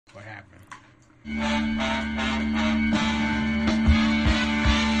what happened.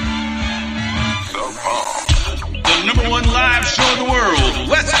 The number one live show in the world,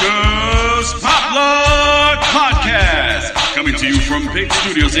 West Coast Pop Log Podcast. Coming to you from Pig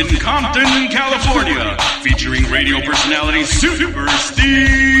Studios in Compton, California. Featuring radio personality Super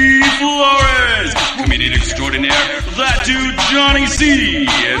Steve Flores. Comedian extraordinaire, that dude Johnny C.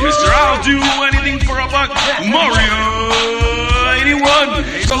 And Mr. I'll Do Anything for a Buck, Mario 81.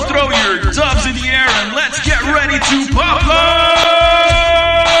 So throw your dubs in the air and let's get ready to pop love!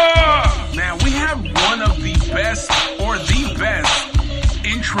 Now, we have one of the best, or the best,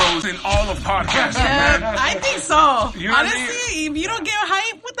 intros in all of podcasting, man. I think so. You know what I mean? Honestly, if you don't get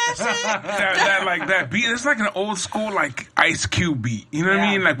hype with that shit. that beat, it's like an old school, like, Ice Cube beat. You know what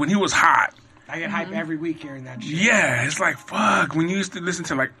I mean? Like, when he was hot. I get hype every week hearing that shit. Yeah, it's like, fuck, when you used to listen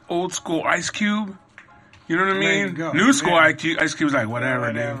to, like, old school Ice Cube. You know what I mean? New school Ice Cube's like,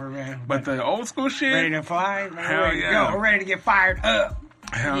 whatever, man. But the old school shit. Ready to fly? Hell ready yeah. to go. We're ready to get fired up.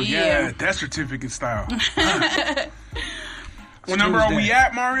 Hell yeah. Death certificate style. What number Tuesday. are we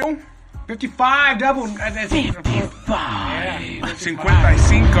at, Mario? 55 double. 55. Yeah.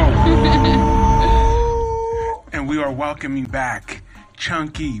 55. And we are welcoming back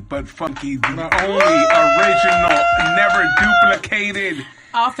Chunky but Funky, the only original, never duplicated,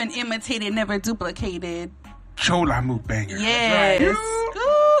 Often imitated, never duplicated. Chola Mukbanger. Yes.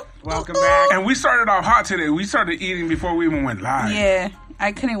 Ooh. Welcome back. And we started off hot today. We started eating before we even went live. Yeah.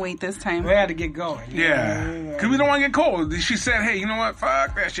 I couldn't wait this time. We had to get going. Yeah. Because we don't want to get cold. She said, hey, you know what?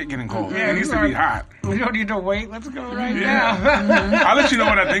 Fuck that shit getting cold. Yeah, It needs to be hot. We don't need to wait. Let's go right Yeah. now. I'll let you know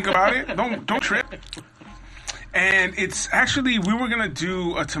what I think about it. Don't trip. And it's actually, we were going to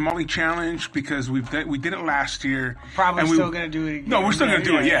do a tamale challenge because we did it last year. Probably and still going to do it again. No, we're still going to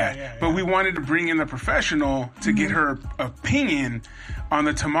do it, yeah. Yeah. But we wanted to bring in a professional to get her opinion on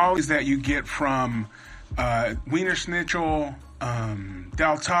the tamales that you get from Wiener Schnitzel,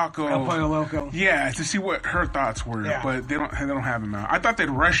 Del Taco, El Pollo Loco. Yeah, to see what her thoughts were, Yeah. but they don't have them out. I thought they'd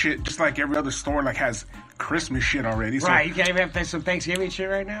rush it, just like every other store like has Christmas shit already. So, Right, you can't even have some Thanksgiving shit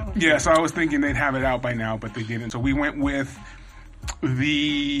right now? yeah, so I was thinking they'd have it out by now, but they didn't. So we went with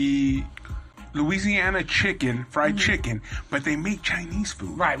the Louisiana chicken, fried chicken, but they make Chinese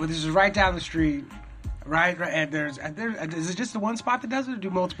food. Right, well, this is right down the street. Right, and is it just the one spot that does it, or do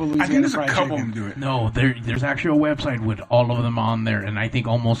multiple Louisiana I think there's a fried couple chicken? of them do it. No, there's actually a website with all of them on there, and I think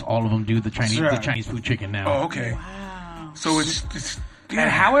almost all of them do the Chinese food chicken now. Oh, okay. Wow. So it's And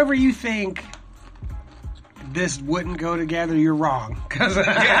however you think this wouldn't go together, you're wrong. Because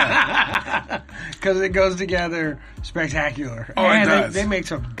it goes together spectacular. Oh, it and does. They make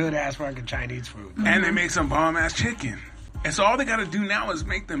some good-ass fucking Chinese food. And they make some bomb-ass chicken. And so all they got to do now is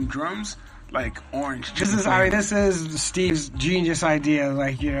make them drums like orange chicken. This is Steve's genius idea,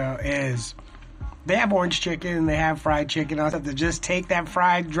 is they have orange chicken, they have fried chicken, all that stuff. To just take that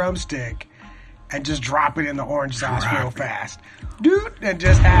fried drumstick and just drop it in the orange sauce real fast. Dude, and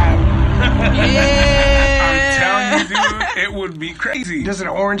just have... I'm telling you, dude, it would be crazy. Just an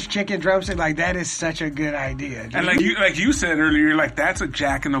orange chicken drumstick, that is such a good idea. Dude. And like you said earlier, that's a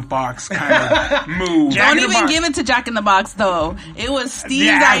Jack in the Box kind of move. Don't even give it to Jack in the Box, though. It was Steve's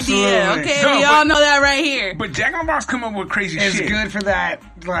idea. absolutely. Okay, No, we all know that right here. But Jack in the Box come up with crazy It's shit. good for that,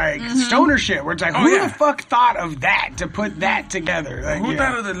 stoner shit, where it's like, who yeah. the fuck thought of that, to put that together? Who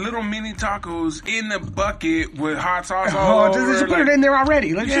thought of the little mini tacos in the bucket with hot sauce all over? Just put it in there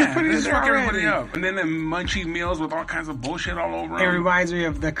already. Let's just put it in let's there fuck already. everybody up. And then the munchie meals with all kinds of bullshit all over It them. reminds me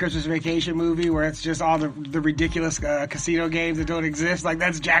of the Christmas Vacation movie where it's just all the ridiculous casino games that don't exist.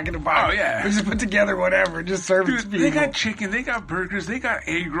 That's Jack in the Box. Oh, yeah. We just put together whatever, just serve it to Dude, people. they got chicken, they got burgers, they got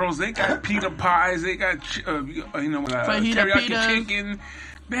egg rolls, they got pita pies, they got teriyaki pitas. chicken.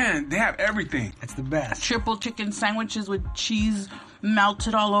 Man, they have everything. It's the best. Triple chicken sandwiches with cheese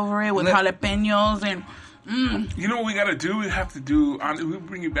melted all over it with jalapenos and... You know what we got to do? We have to do. We'll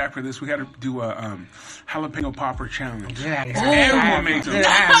bring you back for this. We got to do a jalapeno popper challenge. Yeah, Everyone makes them.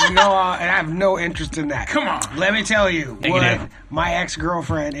 I have no interest in that. Come on. Let me tell you what my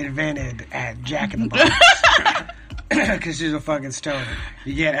ex-girlfriend invented at Jack in the Box. Because she's a fucking stoner.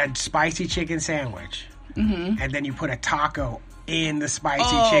 You get a spicy chicken sandwich, and then you put a taco in the spicy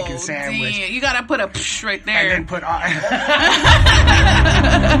chicken sandwich. Damn. You gotta put a psh right there. And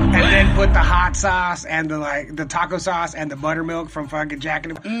then put the hot sauce and the taco sauce and the buttermilk from fucking Jack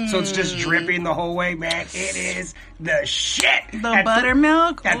in the So it's just dripping the whole way, man. It is the shit. The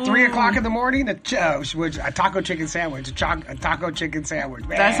buttermilk? At 3 o'clock in the morning, a taco chicken sandwich. A taco chicken sandwich,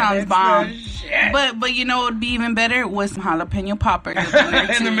 man. That sounds It's bomb. the shit. But you know what would be even better? Was some jalapeno poppers.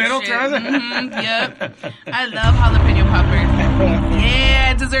 In the middle, Yep. I love jalapeno poppers. Yeah,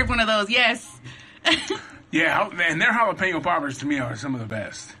 I deserve one of those. Yes. Yeah, and their jalapeno poppers to me are some of the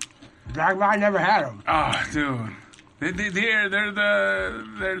best. I never had them. Oh, dude.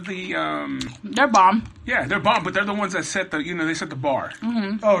 They're bomb. Yeah, they're bomb, but they're the ones that set the bar.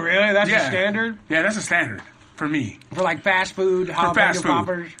 Mm-hmm. Oh, really? That's a standard? Yeah, that's a standard for me. For like fast food, jalapeno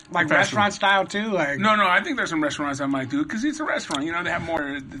poppers? Like restaurant style too? Like No, I think there's some restaurants that might do it because it's a restaurant. You know, they have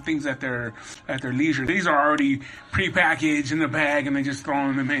more things at their leisure. These are already prepackaged in the bag and they just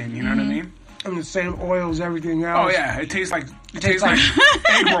throwing them in. You know what I mean? And the same oils, everything else. Oh yeah, it tastes like egg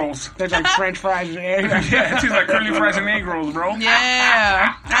rolls. There's like French fries and eggs. Yeah, it tastes like curly fries and egg rolls, bro.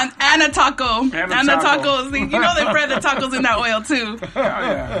 Yeah, and a taco. And the tacos. You know they bread the tacos in that oil too. Oh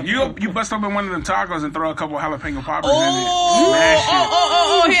yeah, you bust open one of them tacos and throw a couple jalapeno poppers in it.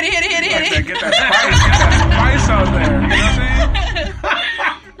 Oh, hit it. Get that spice out there. You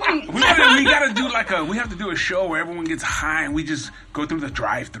know what I'm saying? We have to do a show where everyone gets high and we just go through the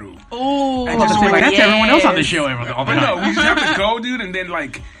drive-through. Oh, that's everyone else on the show all the time. No, we just have to go, dude, and then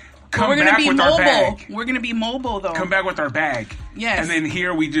come back with mobile. Our bag. We're gonna be mobile though. Come back with our bag. Yes. And then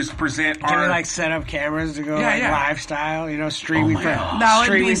here we just present Can we set up cameras to go live style? Streaming from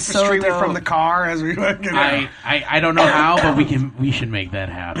the car as we look at I don't know how, but we should make that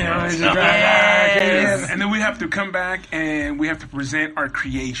happen. And then we have to come back and we have to present our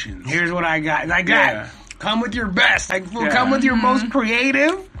creations. Here's what I got. Come with your best. Come with your most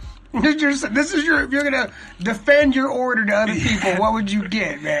creative. This is your. If you're gonna defend your order to other people, what would you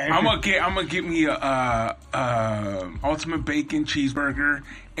get, man? I'm gonna get me a ultimate bacon cheeseburger,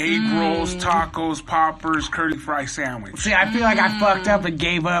 egg rolls, tacos, poppers, curly fry sandwich. See, I feel like I fucked up and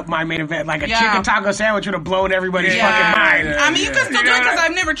gave up my main event. Like a chicken taco sandwich would have blown everybody's fucking mind. I mean, you can still do it because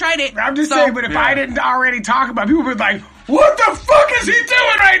I've never tried it. I'm just saying, but if I didn't already talk about it, people would be like, what the fuck is he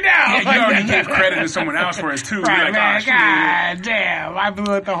doing right now? Yeah, you already gave credit to someone else for it too. Right, man, God damn, I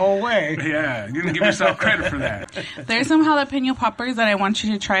blew it the whole way. Yeah, you didn't give yourself credit for that. There's some jalapeno poppers that I want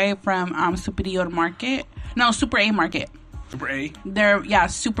you to try from Superior Market. No, Super A Market. Super A? They're,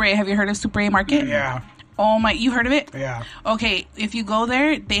 Super A. Have you heard of Super A Market? Yeah. Oh my, you heard of it? Yeah. Okay, if you go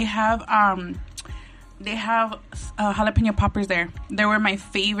there, they have jalapeno poppers there. They were my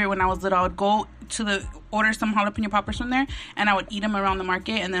favorite when I was little. I would go to order some jalapeno poppers from there, and I would eat them around the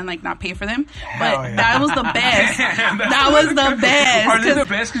market and then not pay for them. But that was the best. That was the best. Are they the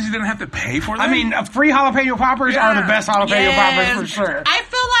best because you didn't have to pay for them? I mean, free jalapeno poppers are the best jalapeno poppers for sure. I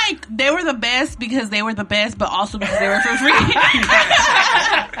feel like they were the best because they were the best, but also because they were for free.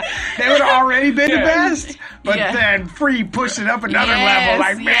 They would have already been the best, but then free pushed it up another level.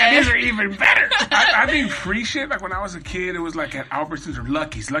 Like, man, these are even better. I think free shit, like when I was a kid, it was like at Albertsons or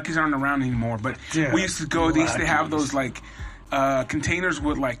Lucky's. Lucky's aren't around anymore, but we used to go, they used to have those containers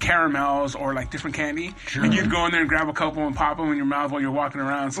with caramels or different candy. Sure. And you'd go in there and grab a couple and pop them in your mouth while you're walking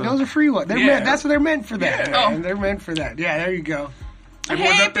around. So those are free ones. That's what they're meant for that. Yeah. They're meant for that. Yeah, there you go.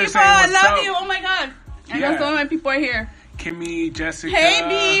 Everyone's hey, up there people, saying, I love up? You. Oh, my God. I know some of my people are here. Kimmy, Jessica.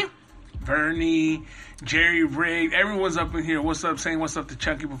 Hey, B. Bernie, Jerry, Rig, everyone's up in here. What's up? Saying what's up to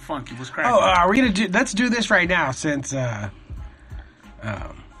Chunky but Funky. What's cracking? Are we gonna let's do this right now since the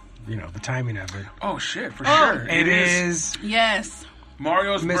timing of it. Oh shit, for sure. It is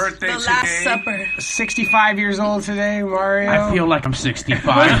Mario's birthday the today. Last Supper. 65 years old today, Mario. I feel like I'm 65.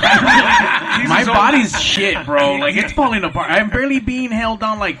 My body's shit, bro. It's falling apart. I'm barely being held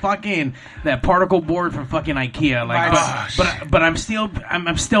on like fucking that particle board from fucking IKEA. But I'm still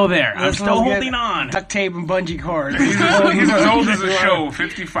there. I'm still holding on. Duct tape and bungee cord. He's as old as the show,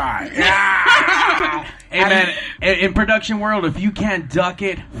 55. Hey man, in production world, if you can't duck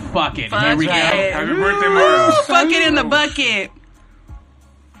it, fuck it. Here we go. Happy birthday, Mario. Fuck it in the bucket.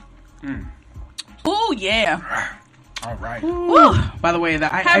 Oh yeah. All right. Woo. By the way,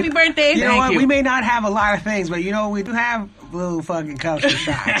 happy birthday. You know what? We may not have a lot of things, but we do have little fucking cups for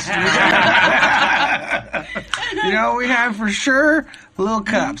shots. We have for sure little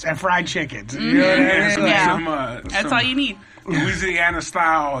cups and fried chickens. You know what I mean? That's all you need. Louisiana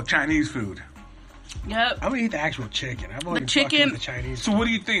style Chinese food. Yep. I'm gonna eat the actual chicken. I've only the chicken. The Chinese. So what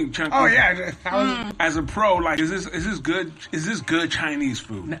do you think, Chunky? Oh yeah. As a pro, is this good? Is this good Chinese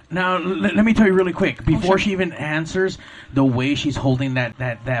food? Now let me tell you really quick before she even answers. The way she's holding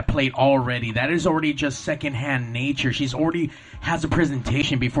that plate already, that is already just secondhand nature. She's already has a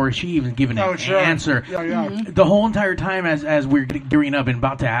presentation before she even given an answer. Yeah, yeah. Mm-hmm. The whole entire time as we're gearing up and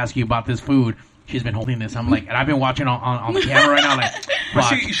about to ask you about this food. She's been holding this. I'm like, and I've been watching on the camera right now.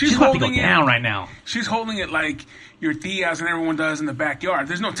 Like, she's about to go down right now. She's holding it like your tias and everyone does in the backyard.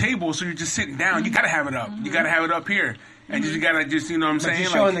 There's no table, so you're just sitting down. You gotta have it up. You gotta have it up here. And you gotta just, you know what I'm saying?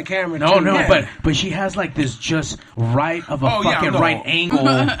 She's showing the camera. No, but she has like this just right of a right angle.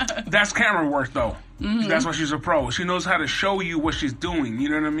 That's camera work, though. Mm-hmm. That's why she's a pro. She knows how to show you what she's doing. You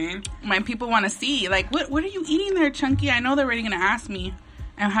know what I mean? My people want to see, like, what are you eating there, Chunky? I know they're already gonna ask me,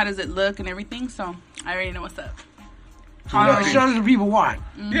 and how does it look and everything. So I already know what's up. So show us what people want.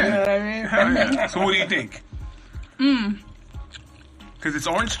 Mm-hmm. Yeah. You know what I mean? So what do you think? Because it's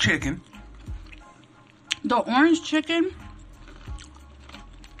orange chicken. The orange chicken,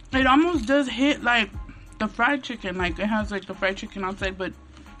 it almost does hit like the fried chicken. Like it has like the fried chicken outside, but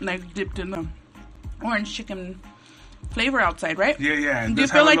like dipped in the orange chicken flavor outside, right? Yeah. Do you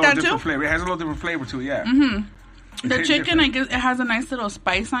feel like that too? Flavor. It has a little different flavor to it, yeah. Mm-hmm. The chicken, I guess, it has a nice little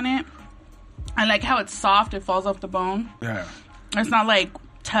spice on it. I like how it's soft. It falls off the bone. Yeah. It's not like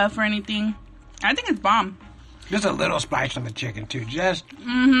tough or anything. I think it's bomb. Just a little spice on the chicken too, just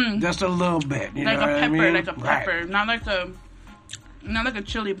a little bit. You like know a pepper, I mean? like a pepper, right. not like a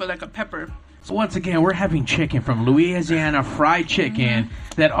chili, but like a pepper. So once again, we're having chicken from Louisiana Fried Chicken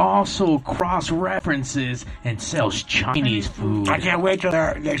that also cross-references and sells Chinese food. I can't wait till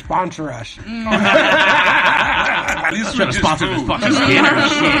they sponsor us. Should have sponsored this fucking Skinner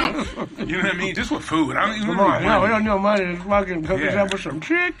shit. You know what I mean? Just with food. I don't even Come on, no, we don't know money. Just fucking cook us up with some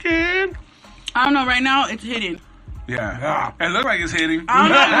chicken. I don't know. Right now, it's hitting. Yeah. It looks like it's hitting. You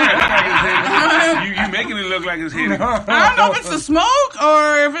making it look like it's hitting. I don't know if it's the smoke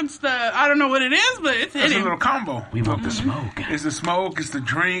or if it's I don't know what it is, but it's hitting. It's a little combo. We want the smoke. It's the smoke, it's the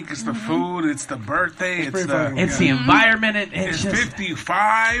drink, it's the food, it's the birthday, it's the environment. It's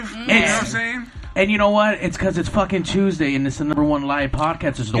 55. You know what I'm saying? And you know what? It's because it's fucking Tuesday and it's the #1 live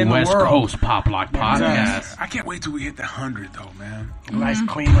podcast. It's the West Coast Pop Lock Podcast. I can't wait till we hit the 100, though, man. Nice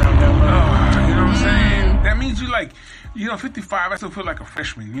clean round number. Oh, you know what I'm saying? That means 55, I still feel like a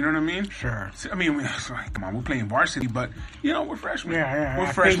freshman. You know what I mean? Sure. I mean, it's like, come on, we're playing varsity, but, we're freshmen. Yeah.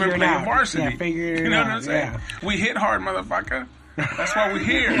 We're freshmen playing varsity. Yeah, figure it out. You know what I'm saying? Yeah. We hit hard, motherfucker. That's why we're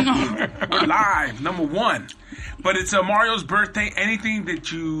here. We're live, #1. But it's Mario's birthday. Anything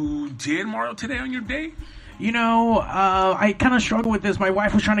that you did, Mario, today on your day? I kind of struggle with this. My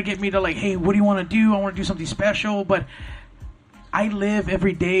wife was trying to get me to like, hey, what do you want to do? I want to do something special, but I live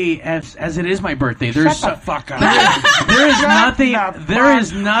every day as it is my birthday. Shut the fuck up. There is nothing. There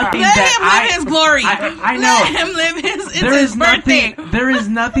is nothing Let that him live his glory. I know. Let him live his birthday. There is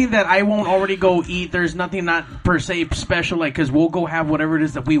nothing that I won't already go eat. There's nothing not per se special, like because we'll go have whatever it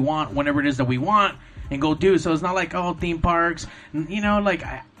is that we want, whenever it is that we want, and go do. So it's not like theme parks.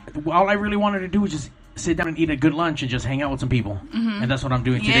 All I really wanted to do was just sit down and eat a good lunch and just hang out with some people. And that's what I'm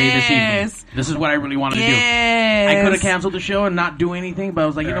doing today, this evening. This is what I really wanted to do. I could have canceled the show and not do anything, but I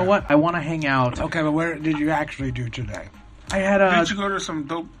was like, you know what? I want to hang out. Okay, but what did you actually do today? I had Did you go to some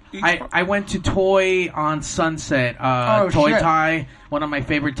dope... I went to Toy on Sunset. Toy Thai, one of my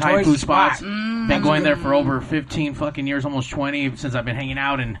favorite Thai food spots. Been going there for over 15 fucking years, almost 20, since I've been hanging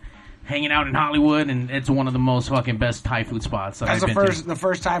out in Hollywood, and it's one of the most fucking best Thai food spots that I've been to. The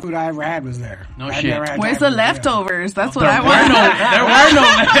first Thai food I ever had was there. No shit. Where's the leftovers? That's what I want. There were no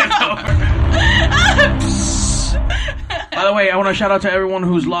leftovers. By the way, I want to shout out to everyone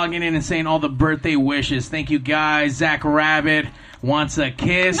who's logging in and saying all the birthday wishes. Thank you, guys. Zach Rabbit wants a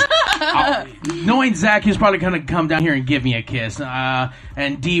kiss. Knowing Zach, he's probably going to come down here and give me a kiss.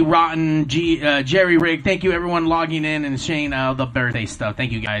 And D. Rotten, Jerry Rig, thank you, everyone logging in and saying the birthday stuff.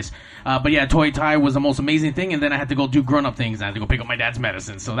 Thank you, guys. But yeah, Toy Thai was the most amazing thing, and then I had to go do grown-up things. I had to go pick up my dad's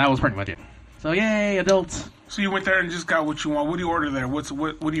medicine, so that was pretty much it. So yay, adults. So you went there and just got what you want. What do you order there? What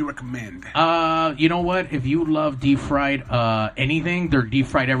do you recommend? You know what? If you love deep fried anything, their deep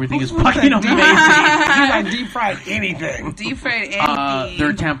fried everything is fucking amazing. I deep fried anything. Deep fried anything.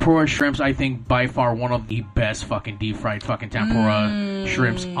 Their tempura shrimps, I think, by far one of the best fucking deep fried fucking tempura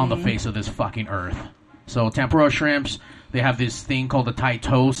shrimps on the face of this fucking earth. So tempura shrimps, they have this thing called the Thai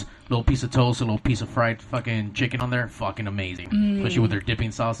toast. Little piece of toast, a little piece of fried fucking chicken on there. Fucking amazing. Especially with their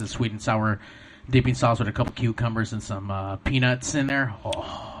dipping sauce, this sweet and sour dipping sauce with a couple cucumbers and some peanuts in there.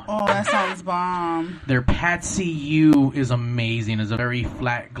 Oh, that sounds bomb. Their Patsy U is amazing. It's a very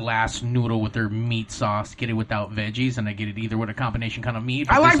flat glass noodle with their meat sauce. Get it without veggies, and I get it either with a combination kind of meat.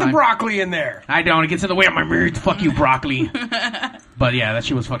 I like the broccoli in there. I don't. It gets in the way of my meat. Fuck you, broccoli. But yeah, that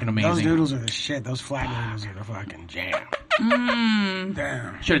shit was fucking amazing. Those noodles are the shit. Those flat noodles are the fucking jam.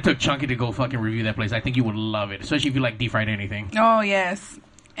 Damn. Should have took Chunky to go fucking review that place. I think you would love it, especially if you like deep fried anything. Oh, yes.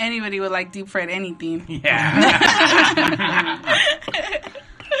 Anybody would like deep fried anything. Yeah.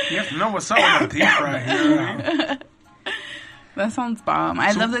 You have to know what's up with that deep fry. That sounds bomb.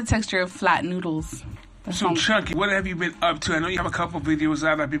 I love the texture of flat noodles. So, Chunky, what have you been up to? I know you have a couple videos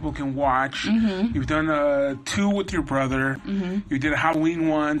out that people can watch. Mm-hmm. You've done 2 with your brother. Mm-hmm. You did a Halloween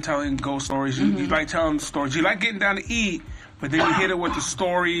one telling ghost stories. You like telling stories. You like getting down to eat, but then you hit it with the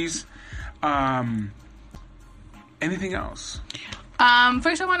stories. Anything else?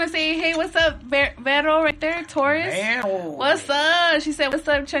 First I want to say, hey, what's up, Vero right there, Taurus? Vero. What's up? She said, what's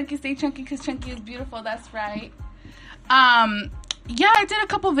up, Chunky? Stay chunky because Chunky is beautiful. That's right. Yeah, I did a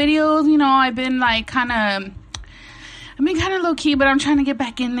couple videos. You know, I've been kind of low key, but I'm trying to get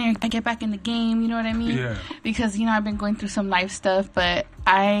back in there. I get back in the game. You know what I mean? Yeah. Because I've been going through some life stuff, but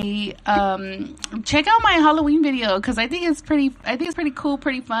I check out my Halloween video because I think it's pretty cool,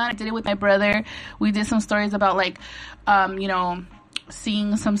 pretty fun. I did it with my brother. We did some stories about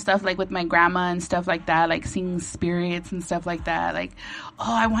seeing some stuff like with my grandma and stuff like that, like seeing spirits and stuff like that. Like,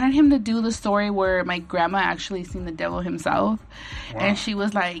 I wanted him to do the story where my grandma actually seen the devil himself. Wow. And she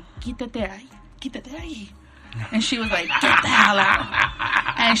was like, quítate ahí. And she was like, get the hell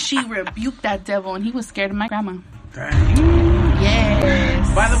out. And she rebuked that devil, and he was scared of my grandma. Dang.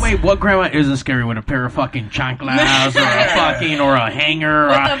 Yes. By the way, what grandma isn't scary with a pair of fucking chanclas or a hanger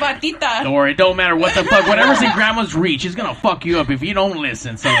with a batita? Or it don't matter what the fuck. Whatever's in grandma's reach is gonna fuck you up if you don't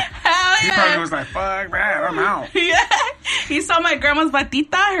listen. So he probably was like, fuck that, I'm out. Yeah. He saw my grandma's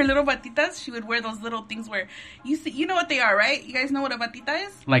batita, her little batitas. She would wear those little things where you know what they are, right? You guys know what a batita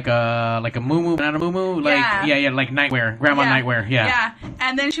is? Like a muumuu, not a muumuu. Like nightwear, grandma nightwear. Yeah.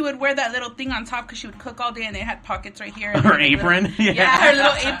 And then she would wear that little thing on top because she would cook all day, and they had pockets right here. Her apron. Her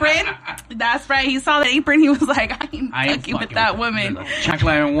little apron. That's right. He saw the apron. He was like, I ain't fucking with that woman.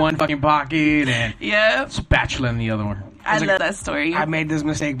 Chocolate in one fucking pocket and spatula in the other one. I love that story. I made this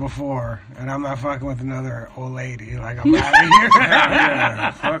mistake before, and I'm not fucking with another old lady. Like, I'm out of here. Yeah,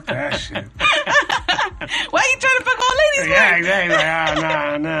 fuck that shit. Why are you trying to fuck old ladies? Yeah, exactly.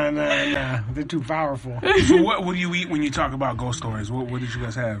 Like, nah. They're too powerful. So what do you eat when you talk about ghost stories? What did you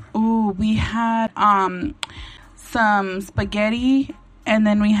guys have? Ooh, we had some spaghetti, and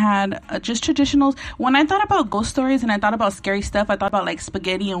then we had just traditionals. When I thought about ghost stories and I thought about scary stuff, I thought about like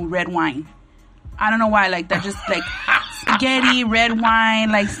spaghetti and red wine. I don't know why, like that, just like spaghetti, red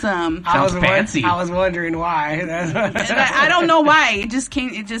wine, like some. Sounds fancy. I was wondering why. I don't know why. It just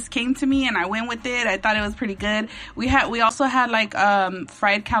came to me, and I went with it. I thought it was pretty good. We also had like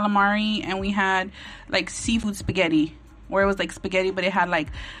fried calamari, and we had like seafood spaghetti, where it was like spaghetti, but it had like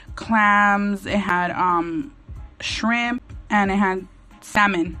clams, it had shrimp, and it had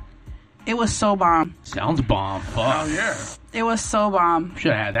salmon. It was so bomb. Sounds bomb. Fuck. Oh yeah. It was so bomb.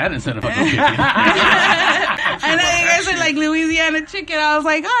 Should have had that instead of fucking chicken. I know you guys are like Louisiana chicken. I was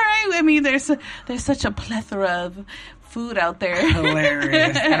like, all right. I mean, there's such a plethora of food out there.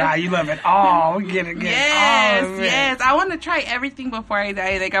 Hilarious. And you love it all. We get it. Yes. I want to try everything before I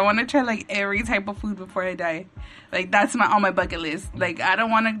die. Like, I want to try like every type of food before I die. Like, that's on my bucket list. Like, I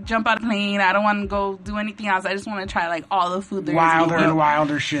don't want to jump out of a plane. I don't want to go do anything else. I just want to try like all the food there wilder and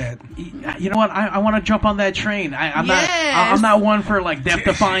wilder shit. You know what? I want to jump on that train. I'm not one for like death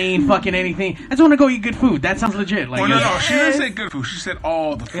defying fucking anything. I just want to go eat good food. That sounds legit. Like, no. She didn't say good food. She said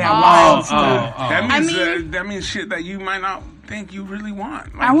all the food. Yeah, wild food. That means shit that you might not think you really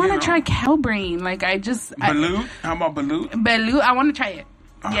want. Like, I want to try cow brain. Like, balut. How about balut? Balut. I want to try it.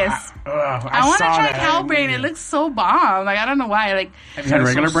 Yes. I want to try cow brain. It looks so bomb. Like, I don't know why. Like, have you had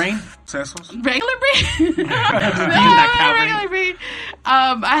regular brain? Cecil's? Regular brain? No, not regular brain.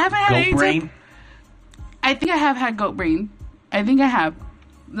 I haven't had any. Goat brain? I think I have had goat brain. I think I have.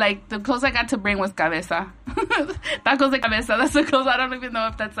 Like, the close I got to brain was cabeza. Tacos de cabeza. That's the close. I don't even know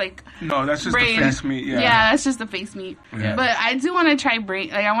if that's like. No, that's just brain. the face meat. Yeah, that's just the face meat. Yeah. But I do want to try brain.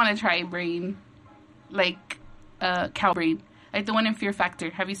 Like, I want to try brain. Like, cow brain. Like the one in Fear Factor.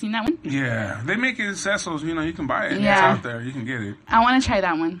 Have you seen that one? Yeah. They make it in Cecil's. You know, you can buy it. Yeah. It's out there. You can get it. I want to try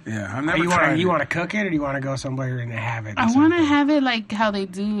that one. Yeah. I've never tried it. You want to cook it, or do you want to go somewhere and have it? I want to have it like how they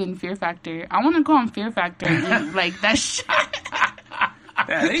do in Fear Factor. I want to go on Fear Factor and eat like that shit.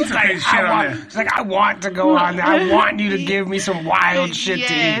 Yeah, they eat shit on there. It's like, I want to go on there. I want you to give me some wild shit to eat.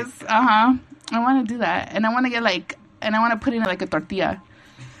 Yes. I want to do that. And I want to get like, and I want to put in like a tortilla.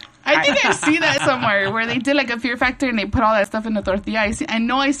 I think I've seen that somewhere where they did like a Fear Factor and they put all that stuff in the tortilla. I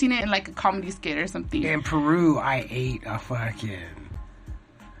know I've seen it in like a comedy skit or something. In Peru, I ate a fucking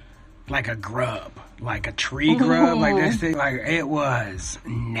like a grub, like a tree grub, like this thing. Like, it was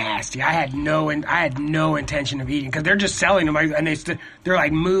nasty. I had no intention of eating because they're just selling them, and they're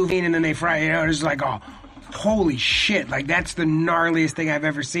like moving and then they fry. You know, it's like, oh, holy shit! Like, that's the gnarliest thing I've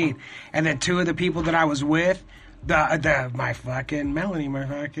ever seen. And then two of the people that I was with. My fucking Melanie, my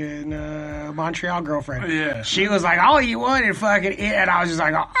fucking Montreal girlfriend. Yeah. She was like, I'll eat one and fucking eat. And I was just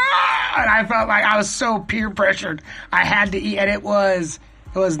like, And I felt like I was so peer pressured. I had to eat, and it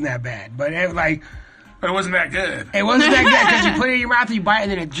wasn't that bad, but it wasn't that good. It wasn't that good because you put it in your mouth, and you bite,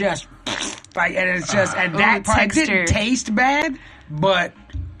 and then it just that part didn't taste bad, but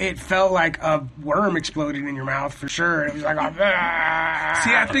it felt like a worm exploded in your mouth for sure. It was like,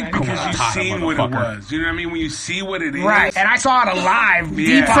 see, I think because you've seen what it was. You know what I mean? When you see what it is. Right. And I saw it alive.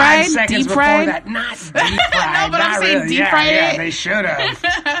 Deep fried? 5 seconds before that. Not deep fried. No, but I'm saying deep fried it. Yeah, they should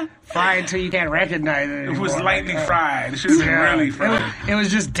have. Fried until you can't recognize it anymore. It was lightly fried. It should have been really fried. It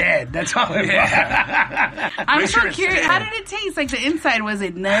was just dead. That's all it was. I'm so curious. How did it taste? Like the inside, was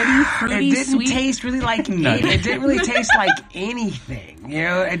it nutty, fruity, sweet? It didn't taste really like it didn't really taste like anything. You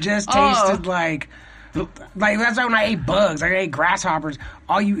know, it just tasted like that's why when I ate bugs, like I ate grasshoppers,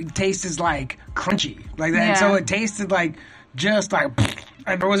 all you taste is like crunchy. Like that. Yeah. And so it tasted like just like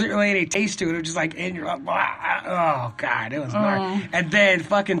and there wasn't really any taste to it. It was just like in your oh god, it was gnarly. And then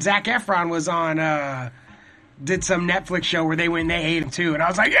fucking Zac Efron was on did some Netflix show where they went and they ate him too, and I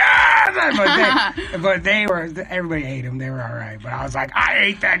was like, yeah, but everybody ate him. They were all right, but I was like, I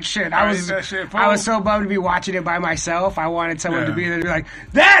ate that shit. I was so bummed to be watching it by myself. I wanted someone to be there to be like,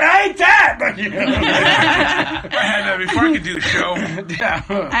 I ate that. But, you know. I had that before I could do the show.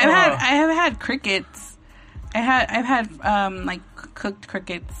 I have had crickets. I've had like cooked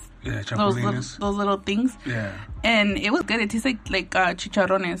crickets. Yeah, those little things. Yeah, and it was good. It tastes like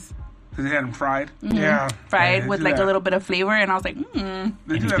chicharrones. Because they had them fried? Mm-hmm. Yeah. Fried with like a little bit of flavor, and I was like, They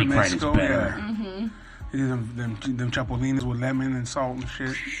do that in Mexico, yeah. Mm-hmm. They do them chapulines with lemon and salt and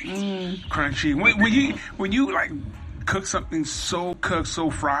shit. Crunchy. When you like cook something so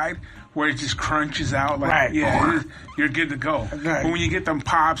fried, where it just crunches out, like you're good to go. Right. But when you get them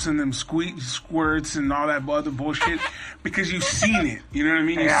pops and them squirts and all that other bullshit, because you've seen it, you know what I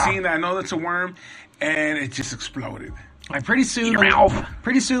mean? You've seen that. I know that's a worm, and it just exploded. Like pretty soon when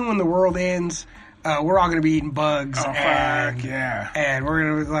the world ends, we're all gonna be eating bugs. Oh, fuck, yeah. And we're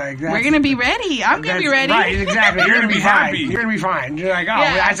gonna be like, we're gonna be ready. I'm gonna be ready. Right, exactly. You're gonna be happy. You're gonna be fine. You're like,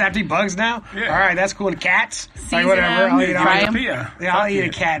 I just have to eat bugs now? Yeah. All right, that's cool. And cats? Like, whatever. I'll eat a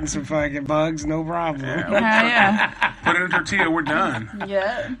cat and some fucking bugs, no problem. Yeah. Put it in a tortilla, we're done.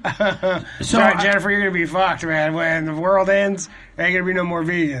 Yeah. So, Jennifer, you're gonna be fucked, man. When the world ends, there ain't gonna be no more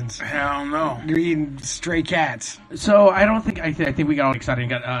vegans. Hell no. You're eating stray cats. So I don't think I think we got all excited and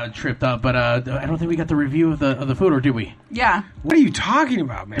got tripped up, but I don't think we got the review of the food, or do we? Yeah. What are you talking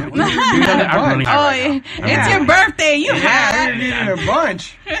about, man? It's your birthday. You had it. Eating a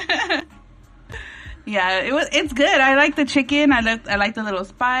bunch. Yeah, it's good. I like the chicken. I like the little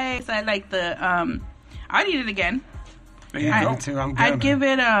spice. I like the I'd eat it again. Yeah, me too. I'm good. I'd give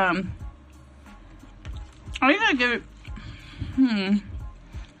it I think I'd give it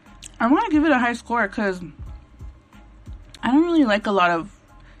I want to give it a high score because I don't really like a lot of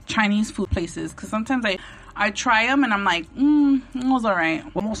Chinese food places because sometimes I try them and I'm like, it was all right.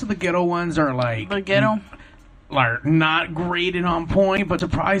 Well, most of the ghetto ones are like the ghetto. Like not great and on point, but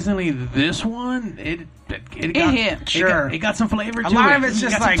surprisingly, this one it hit. Sure, it got some flavor to it. A lot of it's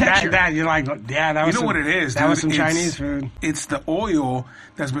just like that. You're like, yeah, that was what it is. That was some Chinese food. It's the oil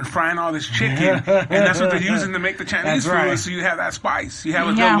that's been frying all this chicken, and that's what they're using to make the Chinese food. Right. So you have that spice. You have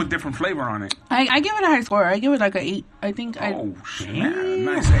a little with different flavor on it. I give it a high score. I give it like an 8. I think. Oh shit!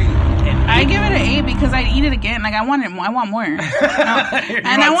 Nice 8. I give it an 8 because I'd eat it again. Like I want more.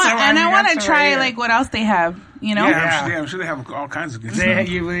 And I want to try like what else they have. You know? Yeah, I'm sure they have all kinds of good stuff.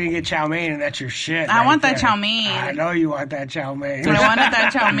 You really get chow mein, and that's your shit. I want that chow mein. I know you want that chow mein. I wanted that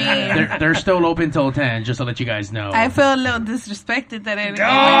chow mein. They're still open till 10, just to let you guys know. I feel a little disrespected that I didn't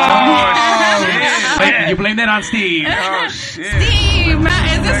shit. You blame that on Steve. Oh, shit. Steve,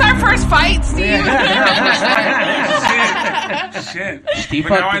 is this our first fight, Steve? Shit. Steve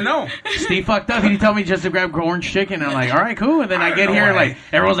but now I know. Steve fucked up. He told me just to grab orange chicken. I'm like, all right, cool. And then I get here and like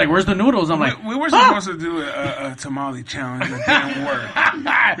everyone's like, where's the noodles? I'm like, we were supposed to do a tamale challenge that didn't work.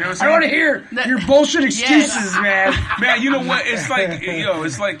 You know I want to hear your bullshit excuses, man. Man, you know what? It's like,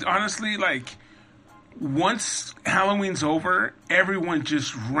 it's like, honestly, like, once Halloween's over, everyone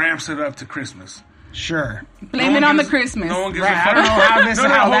just ramps it up to Christmas. Sure. Blame it on the Christmas. No one gives a fuck. I don't know how this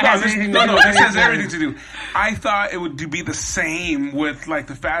this has everything to do. I thought it would be the same with, like,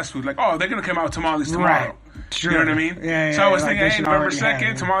 the fast food. Like, they're going to come out with tamales tomorrow. Right. Sure. You know what I mean? Yeah, so I was thinking, hey, November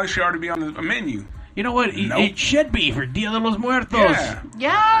 2nd, tamales should already be on the menu. You know what? It should be for Dia de los Muertos.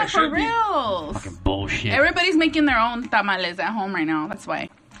 Yeah, for real. Fucking bullshit. Everybody's making their own tamales at home right now. That's why.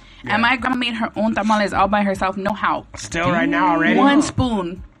 Yeah. And my grandma made her own tamales all by herself. No how. Still right now already? 1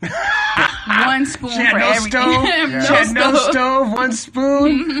 spoon. 1 spoon She had for no everything. stove. She had no stove, 1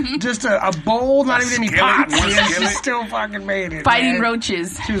 spoon, just a bowl, not even any pots. She still fucking made it. Fighting man.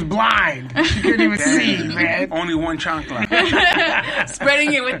 roaches. She was blind. She couldn't even see, man. Only 1 chancla.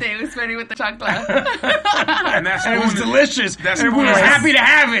 Spreading it with the chocolate. And it was delicious. That Everyone was happy to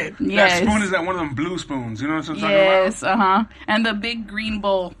have it. Yes. That spoon is that one of them blue spoons. You know what I'm talking Yes, about? And the big green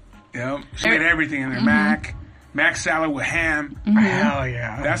bowl. Yep. She made everything in there. Mac salad with ham. Hell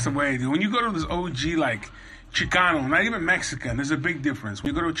yeah. That's the way, dude. When you go to this OG, like, Chicano, not even Mexican, there's a big difference.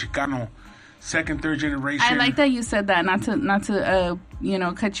 When you go to Chicano, 2nd, 3rd generation. I like that you said that, not to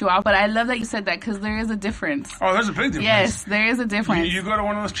cut you off, but I love that you said that because there is a difference. Oh, there's a big difference. Yes, there is a difference. You go to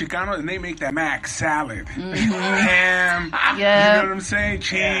one of those Chicanos and they make that Mac salad. Ham, Yeah. you know what I'm saying?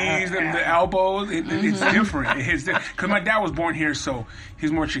 Cheese, the elbows. It's different. Because my dad was born here, so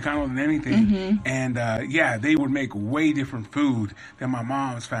he's more Chicano than anything. And, they would make way different food than my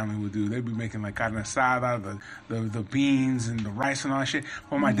mom's family would do. They'd be making, like, carne asada, the beans and the rice and all that shit.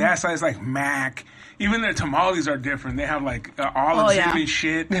 But my dad's side is like Mac. Even their tamales are different. They have like olives and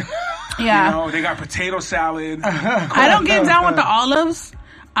shit. Yeah. You know, they got potato salad. I don't get down with the olives.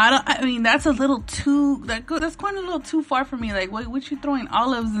 I mean, that's a little too. That's going a little too far for me. Like, what you throwing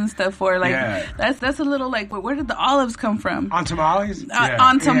olives and stuff for? Like, that's a little like. Where did the olives come from? On tamales?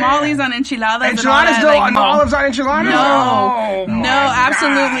 On tamales, on enchiladas. Enchiladas, and no, all that, no olives on enchiladas? No,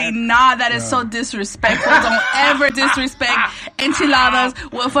 absolutely not. That is so disrespectful. Don't ever disrespect enchiladas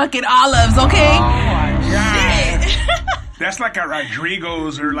with fucking olives, okay? Oh my god. Shit. That's like at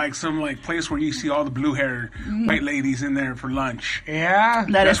Rodrigo's or like some like place where you see all the blue haired white ladies in there for lunch. Yeah.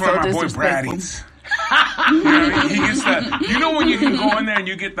 That's is where so my boy Brad disrespectful. eats. You know what I mean? He gets when you can go in there and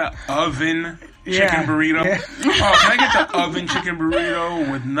you get the oven chicken burrito. Yeah. Oh, can I get the oven chicken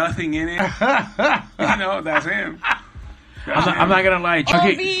burrito with nothing in it? You know, that's him. I'm not gonna lie,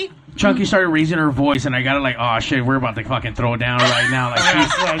 Chunky started raising her voice, and I got like, oh shit, we're about to fucking throw down right now.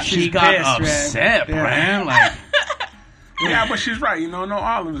 Like she got pissed, upset, man. Like. Yeah, but she's right. You know, no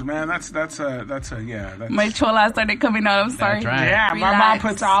olives, man. That's My chola started coming out. I'm sorry. That's right. Yeah, my Relax.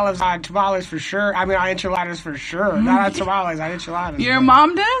 mom puts olives on tamales for sure. I mean, on enchiladas for sure. Not on tamales, on enchiladas. Your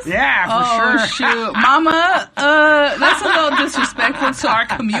mom does? Yeah, for sure. Shoot. Mama, that's a little disrespectful to our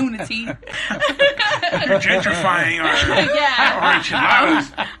community. You're gentrifying our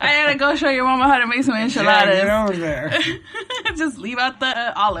enchiladas. I gotta go show your mama how to make some enchiladas. Yeah, get over there. Just leave out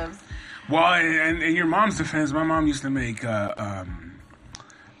the olives. Well, and in your mom's defense, my mom used to make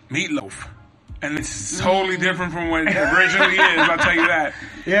meatloaf. And it's totally different from what it originally is, I'll tell you that.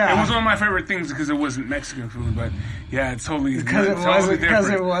 Yeah. It was one of my favorite things because it wasn't Mexican food, but yeah, it's totally Because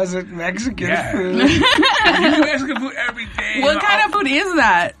it wasn't Mexican food. You eat Mexican food every day. What kind of food is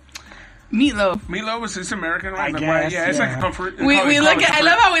that? Meatloaf. Meatloaf is American, right? I guess, yeah, it's like a comfort. We look at. I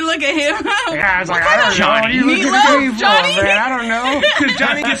love how we look at him. Yeah, it's like, I don't know. What are you looking at me for, Johnny? man? I don't know. Because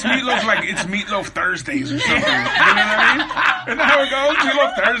Johnny gets meatloaf like it's Meatloaf Thursdays or something. You know what I mean? Isn't that how it goes?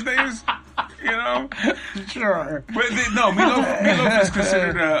 Meatloaf Thursdays? You know? Sure. But meatloaf is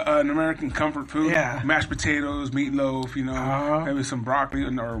considered an American comfort food. Yeah. Mashed potatoes, meatloaf, you know, maybe some broccoli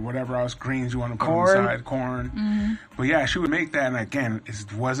or whatever else, greens you want to put on the side, corn. Mm-hmm. But yeah, she would make that, and again,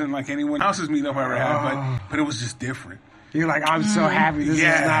 it wasn't like anyone else's meatloaf I ever had, but it was just different. You're like, I'm so happy this is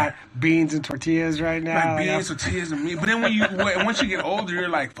not beans and tortillas right now. Like beans, tortillas, and meat. But then once you get older, you're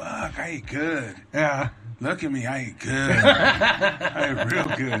like, fuck, I ate good. Yeah. Look at me, I ate good. I ate real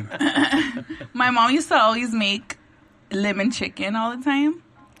good. My mom used to always make lemon chicken all the time.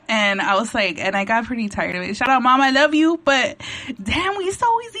 And I was like, and I got pretty tired of it. Shout out, Mom, I love you. But damn, we used to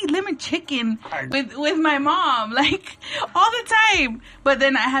always eat lemon chicken with my mom, like all the time. But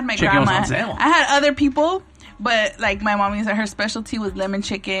then I had my Chicken grandma. was on sale. I had other people, but like my mom used her specialty was lemon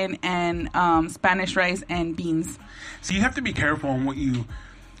chicken and Spanish rice and beans. So you have to be careful on what you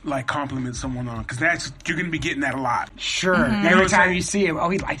like compliment someone on, because you're going to be getting that a lot. Sure. Mm-hmm. Every time you see him,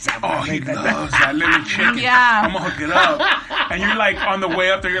 he likes that. Oh, he loves that lemon chicken. Yeah. I'm going to hook it up. And you're like, on the way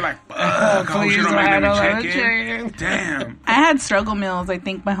up there, you're like, I hope you don't make lemon chicken. Damn. I had struggle meals, I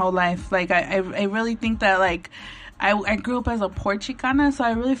think, my whole life. Like, I really think that, like, I grew up as a poor Chicana, so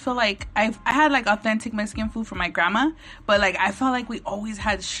I really feel like I had, like, authentic Mexican food from my grandma, but, like, I felt like we always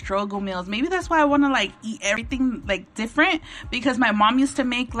had struggle meals. Maybe that's why I want to, like, eat everything, like, different, because my mom used to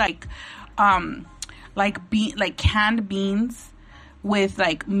make, like canned beans with,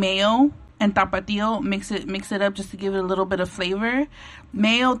 like, mayo and tapatio, mix it up just to give it a little bit of flavor.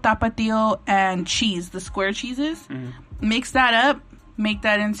 Mayo, tapatio, and cheese, the square cheeses. Mm-hmm. Mix that up, make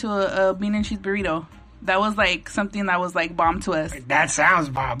that into a bean and cheese burrito. That was like something that was like bomb to us. That sounds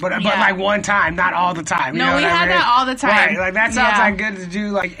bomb, but like one time, not all the time. No, we had that all the time. Right, like that sounds like good to do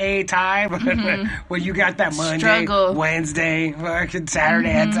like a time, but when you got that Monday, Wednesday, fucking Saturday,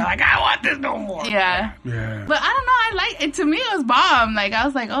 it's like I want this no more. Yeah. But I don't know. I like it. To me, it was bomb. Like I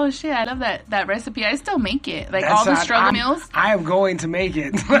was like, oh shit, I love that recipe. I still make it. Like all the struggle meals. I am going to make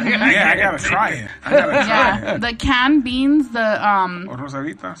it. I gotta try it. The canned beans, the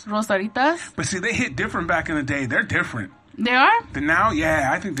rosaritas. But see, they hit different back in the day. They're different. They are? Now,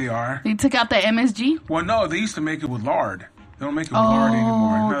 yeah, I think they are. They took out the MSG? Well, no, they used to make it with lard. They don't make it with lard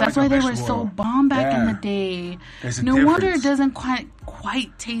anymore. No, that's why they were so bomb back in the day. No wonder it doesn't quite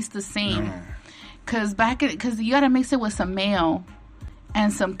taste the same. Because you gotta mix it with some mayo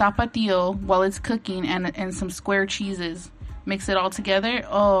and some tapatio while it's cooking and some square cheeses. Mix it all together.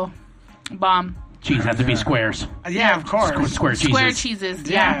 Oh, bomb. Cheese has to be squares. Yeah, of course. Square cheeses. Square cheeses,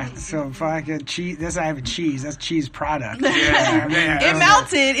 yeah. So if I could cheese, that's I have a cheese. That's cheese product. It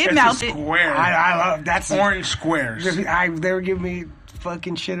melted. It melted. Square. I love that's orange squares. They were giving me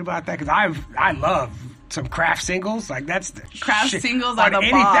fucking shit about that because I love some Kraft singles. Like that's the Kraft shit. singles on are the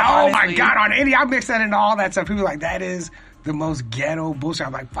anything. bomb. Oh my god, on any I mix that into all that stuff. People are like that is the most ghetto bullshit.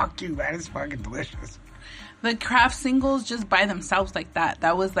 I'm like fuck you, that is fucking delicious. The Kraft singles just by themselves like that.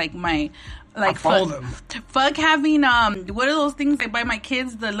 That was like my fuck having what are those things I buy my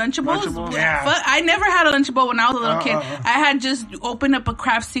kids, the Lunchables? Yeah. Fuck, I never had a Lunchable when I was a little kid. I had just opened up a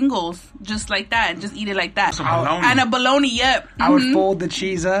Kraft singles just like that and just eat it like that. And a bologna, yep. I would fold the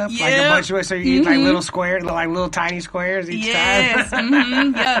cheese up like a bunch of it, so you eat like little squares, like little tiny squares each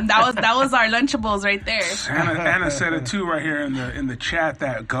time. Yeah, that was our Lunchables right there. Anna said it too right here in the chat,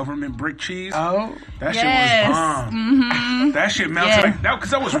 that government brick cheese. Oh, that shit was bomb. That shit melted like that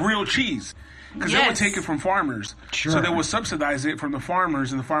because that was real cheese. Because they would take it from farmers. Sure. So they would subsidize it from the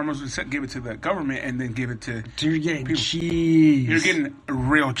farmers, and the farmers would give it to the government and then give it to you're getting people. Cheese. You're getting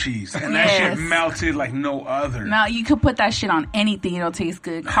real cheese. And that shit melted like no other. Now, you could put that shit on anything. It'll taste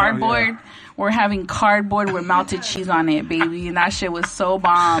good. Cardboard. Yeah. We're having cardboard with melted cheese on it, baby. And that shit was so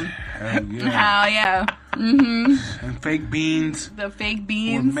bomb. Hell yeah. Mm-hmm. And fake beans. The fake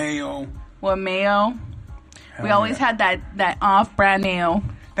beans. With mayo. We always had that off-brand mayo.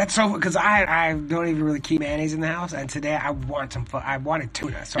 That's so because I don't even really keep mayonnaise in the house, and today I wanted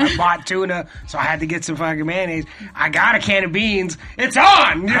tuna, so I bought tuna, so I had to get some fucking mayonnaise. I got a can of beans. It's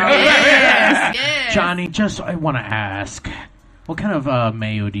on. Yes. Johnny, I want to ask, what kind of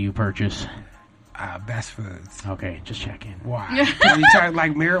mayo do you purchase? Best Foods. Okay, just checking. Why? Are you trying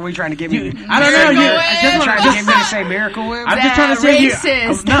like Miracle? Are you trying to get me? I don't know. You're trying to get me to say Miracle Whip. I'm just trying to say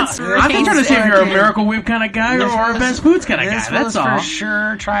I'm just trying to see if you're a Miracle Whip kind of guy or a Best Foods kind of guy. That's all. For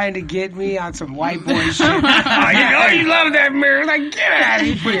sure, trying to get me on some white boy shit. You love that Miracle. Like get out of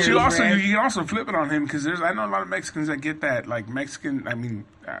here. But you can also flip it on him because I know a lot of Mexicans that get that like Mexican. I mean,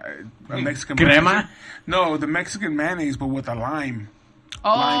 Mexican crema. No, the Mexican mayonnaise, but with a lime.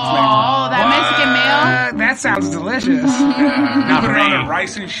 That Mexican mayo. That sounds delicious. Not put on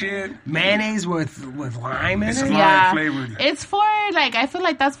rice and shit. Mayonnaise with lime in it. It's lime flavored. It's for like I feel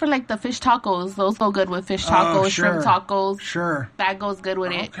like that's for like the fish tacos. Those go good with fish tacos, shrimp tacos. Sure, that goes good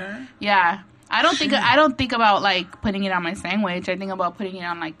with it. Yeah. I don't think about like putting it on my sandwich. I think about putting it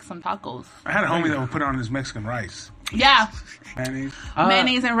on like some tacos. I had a homie that would put it on his Mexican rice. Yeah.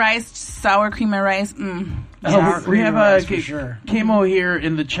 Mayonnaise and rice, sour cream and rice. We have Kimo here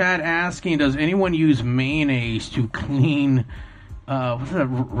in the chat asking, does anyone use mayonnaise to clean what's that,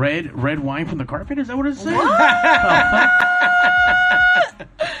 red wine from the carpet? Is that what it says?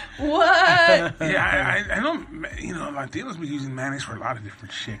 What? Yeah, I don't. Latinos be using mayonnaise for a lot of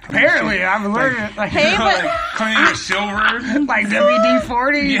different shit. Apparently, I've learned like cleaning your silver, like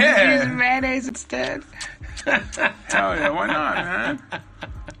WD-40. Yeah, using mayonnaise instead. Hell yeah, why not,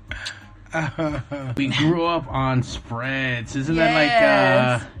 man? We grew up on spreads. Isn't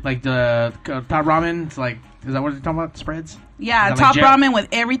that like the top ramen? It's like, is that what you're talking about? Spreads? Yeah, top ramen with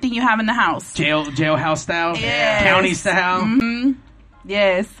everything you have in the house. Jailhouse style? Yes. County style? Mm-hmm.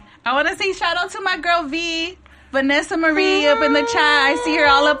 Yes. I want to say shout out to my girl V. Vanessa Marie up in the chat. I see her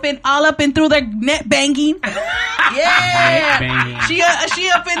all up and through their net banging. Yeah. Net banging. She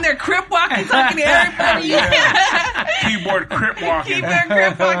up in there crip walking, talking to everybody. Keyboard crip walking.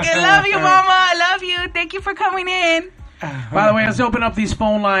 Love you, mama. I love you. Thank you for coming in. By the way, let's open up these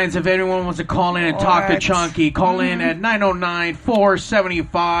phone lines. If anyone wants to call in and talk to Chunky, call in at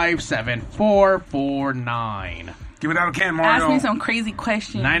 909-475-7449. Give it out again, Mario. Ask me some crazy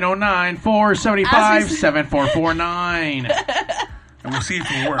questions. 909-475-7449. And we'll see if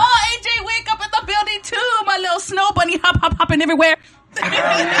it works. Oh, AJ Wick up in the building too. My little snow bunny hopping everywhere.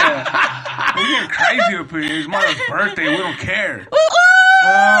 Yeah. We're getting crazy up here. It's Mario's birthday. We don't care.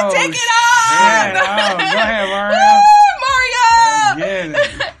 Oh, take it off! Yeah, go ahead, Mario. Mario!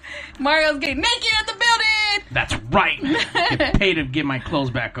 Mario's getting naked at the building. That's right. Get paid to get my clothes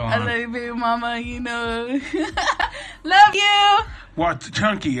back on. I love you, baby mama. You know, love you. Well,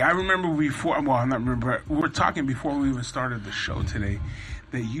 Chunky, I remember before. Well, I not remember. We were talking before we even started the show today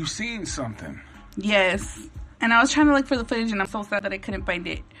that you seen something. Yes, and I was trying to look for the footage, and I'm so sad that I couldn't find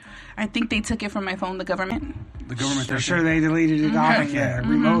it. I think they took it from my phone. The government. The government. For sure, they deleted it off of there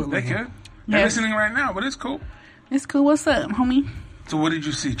remotely. They could. They're listening right now, but it's cool. It's cool. What's up, homie? So what did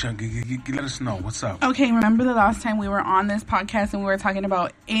you see, Chunky? Let us know. What's up? Okay, remember the last time we were on this podcast and we were talking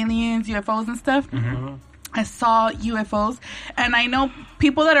about aliens, UFOs, and stuff? Mm-hmm. I saw UFOs, and I know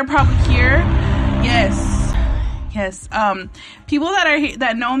people that are probably here. Yes. People that are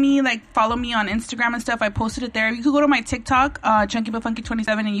that know me, like follow me on Instagram and stuff. I posted it there. You could go to my TikTok, ChunkyButFunky27,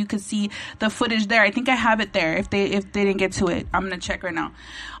 and you could see the footage there. I think I have it there. If they didn't get to it, I'm gonna check right now.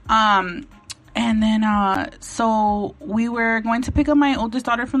 And then, so we were going to pick up my oldest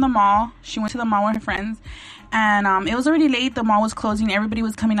daughter from the mall. She went to the mall with her friends. And, it was already late. The mall was closing. Everybody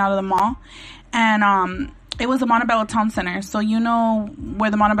was coming out of the mall. And, it was the Montebello Town Center. So, you know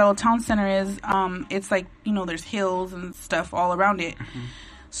where the Montebello Town Center is. It's like, you know, there's hills and stuff all around it. Mm-hmm.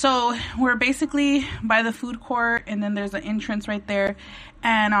 So, we're basically by the food court. And then there's an entrance right there.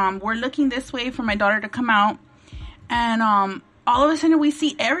 And, we're looking this way for my daughter to come out. And, all of a sudden we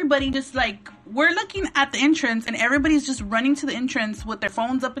see everybody just like, we're looking at the entrance and everybody's just running to the entrance with their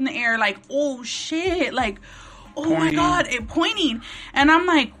phones up in the air like, oh shit, like, oh pointing. My God, pointing. And I'm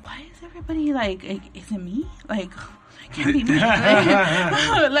like, why is everybody like, is it me? Like, it can't be me.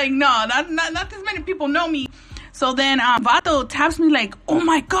 Like, no, not this many people know me. So then Vato taps me like, oh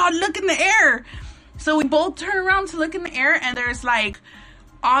my God, look in the air. So we both turn around to look in the air and there's like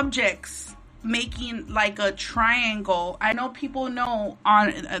objects making like a triangle. I know people know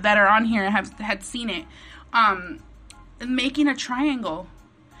that are on here had seen it, making a triangle,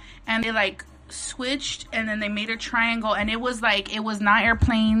 and they like switched and then they made a triangle, and it was not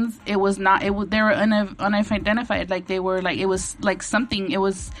airplanes. They were unidentified. Like they were like, it was like something. It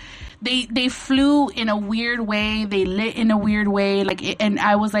was. They flew in a weird way. They lit in a weird way. And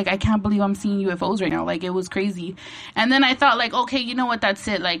I was like, I can't believe I'm seeing UFOs right now. Like, it was crazy. And then I thought, like, okay, you know what? That's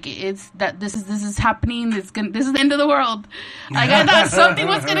it. Like, it's that this is happening. This is the end of the world. Like, I thought something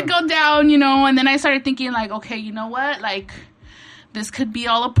was gonna go down, you know. And then I started thinking, like, okay, you know what? Like, this could be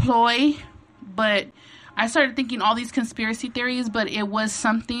all a ploy. But I started thinking all these conspiracy theories. But it was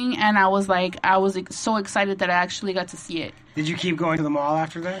something, and I was so excited that I actually got to see it. Did you keep going to the mall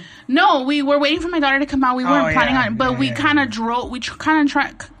after that? No, we were waiting for my daughter to come out. We weren't planning on it, but we kind of drove. We kind of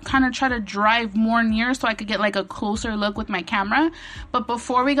try to drive more near so I could get like a closer look with my camera. But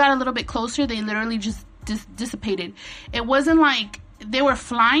before we got a little bit closer, they literally just dissipated. It wasn't like they were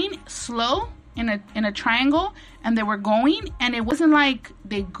flying slow in a triangle and they were going, and it wasn't like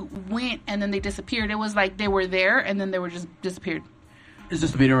they went and then they disappeared. It was like they were there and then they were just disappeared. Is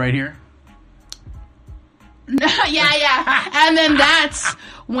this the video right here? Yeah. And then that's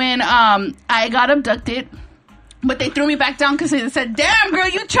when I got abducted, but they threw me back down because they said, "Damn, girl,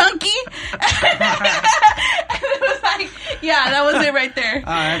 you chunky." And it was like, yeah, that was it right there.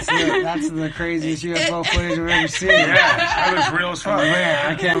 That's the craziest UFO footage I've ever seen. Yeah, that was real as fuck. Oh,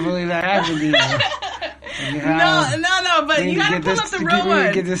 man, I can't believe that happened to you. No, but you gotta pull up the real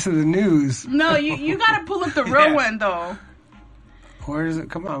one. Get this to the news. No, you gotta pull up the real one though. Where is it?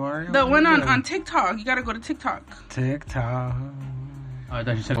 Come on, Mario. The one on TikTok. You gotta go to TikTok. TikTok. I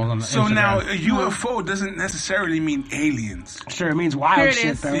thought you said it was on the So Instagram. now, a UFO doesn't necessarily mean aliens. Sure, it means wild Here it shit,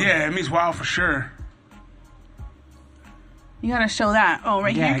 is. though. Yeah, it means wild for sure. You gotta show that. Oh,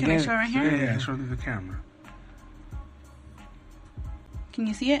 right here? Can I show it right here? Yeah, show it to the camera. Can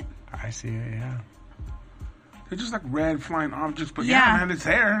you see it? I see it, yeah. They're just like red flying objects, but yeah, man, it's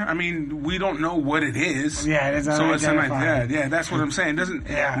there. I mean, we don't know what it is. Yeah, it is so it's unidentified. Yeah, that's what I'm saying. It doesn't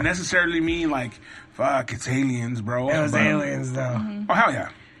necessarily mean like, fuck, it's aliens, bro. It was aliens, though. Mm-hmm. Oh, hell yeah.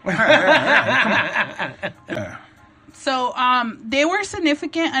 Yeah, come on. Yeah. So, they were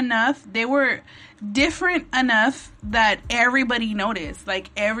significant enough. They were different enough that everybody noticed.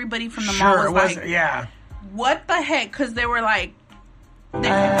 Like, everybody from the mall was like, yeah. What the heck? Because they were like, what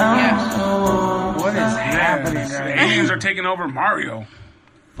is happening? Aliens are taking over Mario.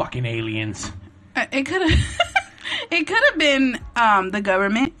 Fucking aliens. It could have been the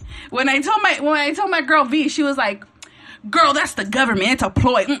government. When I told my girl V, she was like, "Girl, that's the government. It's a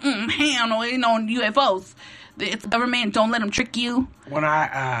ploy. Hell no, ain't no UFOs. It's the government. Don't let them trick you." When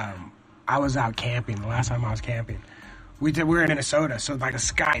I was out camping, the last time I was camping, we were in Minnesota, so like the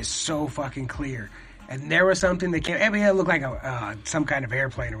sky is so fucking clear. And there was something that came. I mean, it looked like some kind of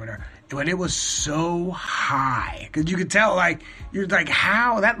airplane or whatever. But it was so high because you could tell, like you're like,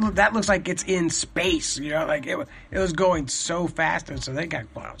 how that looks like it's in space. You know, like it was going so fast, and so they got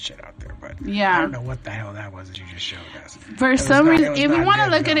wild shit out there. But yeah, I don't know what the hell that was that you just showed us. For some reason, if you want to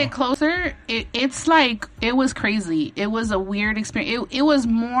look at it closer, it's like it was crazy. It was a weird experience. It was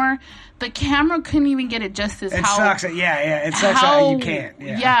more. The camera couldn't even get it justice. It sucks. Yeah. It sucks how you can't.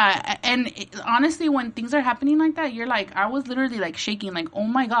 Yeah. And honestly, when things are happening like that, you're like, I was literally like shaking, like, oh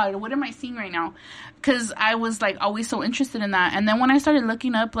my God, what am I seeing right now? Because I was like always so interested in that. And then when I started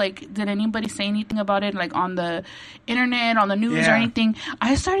looking up, like, did anybody say anything about it, like on the internet, on the news or anything?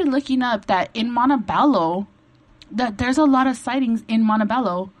 I started looking up that in Montebello, that there's a lot of sightings in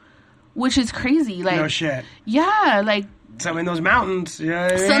Montebello, which is crazy. Like, no shit. Yeah, like. Something in those mountains.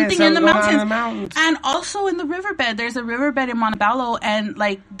 Something in the mountains. And also in the riverbed. There's a riverbed in Montebello, and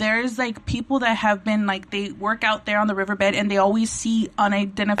like there's like people that have been like, they work out there on the riverbed, and they always see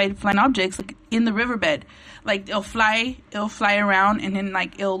unidentified flying objects like in the riverbed. Like it'll fly around, and then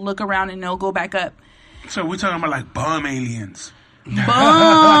like it'll look around and it'll go back up. So we're talking about like bum aliens.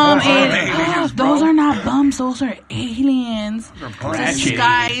 Aliens, those are not bums, those are aliens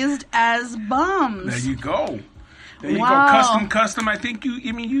disguised as bums. There you go. There you go. Custom. I think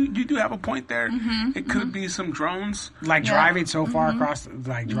you do have a point there. It could be some drones. Like driving so far across,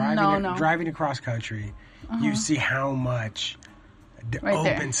 like driving across country, you see how much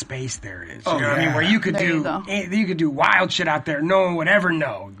open space there is. You know what I mean? Where you could do wild shit out there. No one would ever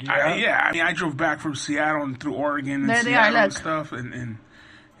know. You know? I mean, I drove back from Seattle and through Oregon and Seattle and stuff, and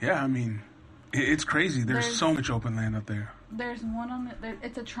yeah, I mean, it's crazy. There's so much open land up there. There's one on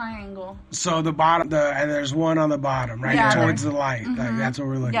it's a triangle. So the bottom, and there's one on the bottom, right towards the light. Like, that's what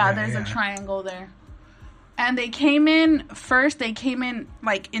we're looking at. Yeah, there's a triangle there. And they came in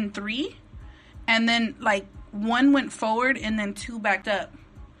like in 3, and then like 1 went forward, and then 2 backed up.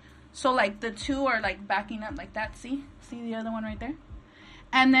 So like the 2 are like backing up like that. See the other one right there.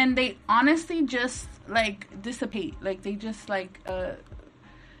 And then they honestly just like dissipate. Like they just like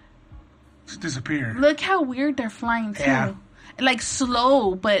disappear. Look how weird they're flying too. Yeah. Like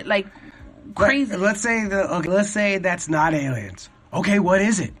slow, but like crazy. Let's say that's not aliens. Okay, what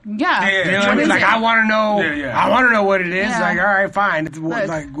is it? Yeah. You know what I mean? Like, I want to know. I want to know what it is. Yeah. Like, all right, fine.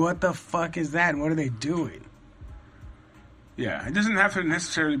 Like, what the fuck is that? And what are they doing? Yeah, it doesn't have to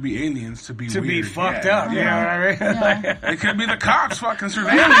necessarily be aliens to be weird. Be fucked up. You know what I mean? Yeah. It could be the cops fucking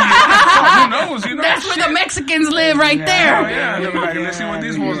surveilling you. Who knows? You know, that's where the Mexicans live, right there. Let's see what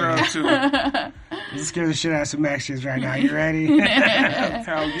these ones are up to. You scare the shit out of some Mexicans right now. You ready? Hell yeah.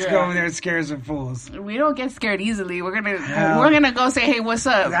 Let's go over there and scare some fools. We don't get scared easily. We're gonna go say, hey, what's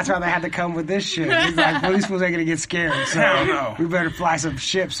up? That's why they had to come with this shit. He's like, well, these fools ain't gonna get scared. So hell no. We better fly some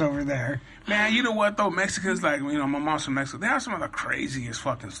ships over there. Man, you know what though? Mexicans, like, you know, my mom's from Mexico. They have some of the craziest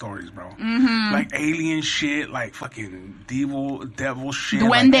fucking stories, bro. Mm-hmm. Like alien shit, like fucking devil shit.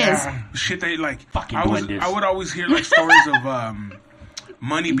 Duendes. Like, shit they like. Fucking duendes. I would always hear like stories of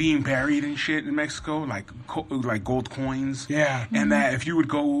money being buried and shit in Mexico, like gold coins. Yeah. And that if you would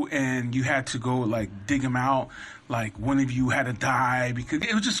go and you had to go like dig them out, like one of you had to die because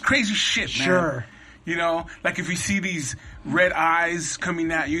it was just crazy shit, man. Sure. You know, like if you see these red eyes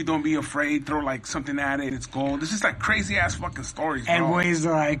coming at you, don't be afraid. Throw like something at it. It's gold. It's just like crazy ass fucking stories, bro. And ways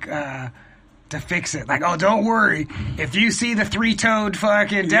like to fix it. Like, oh, don't worry. If you see the 3-toed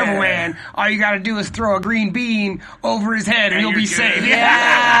fucking devil man, all you got to do is throw a green bean over his head and you'll be safe.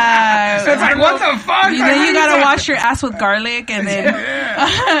 Yeah. So it's like, what the fuck? Then you got to wash your ass with garlic and then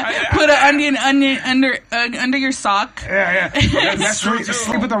put an onion under your sock. Yeah. That's true.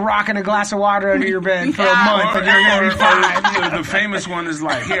 Sleep with a rock and a glass of water under your bed for a month and you're going to be fine. The famous one is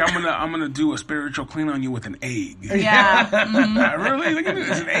like, here, I'm gonna do a spiritual clean on you with an egg. Yeah. Mm-hmm. Really? Look at this.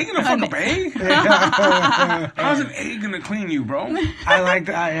 Is an egg gonna fuck up egg? How's an egg gonna clean you, bro? I like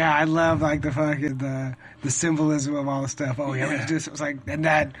that. Yeah, I love like the fucking the symbolism of all the stuff. Oh yeah, it was like and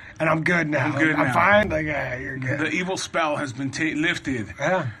I'm good now. I'm fine. Like you're good. The evil spell has been lifted.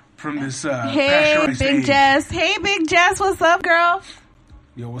 Yeah. From this hey Big Jess. Hey Big Jess, what's up, girl?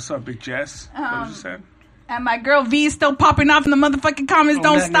 Yo, what's up, Big Jess? What you said? And my girl V is still popping off in the motherfucking comments.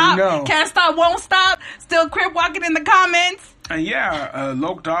 Don't stop. Can't stop, won't stop. Still crib walking in the comments. And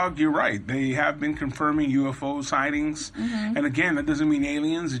Loke Dog, you're right. They have been confirming UFO sightings. Mm-hmm. And again, that doesn't mean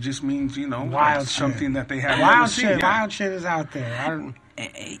aliens. It just means, you know, wild something that they have. Wild shit is out there.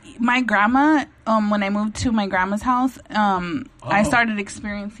 My grandma, when I moved to my grandma's house, I started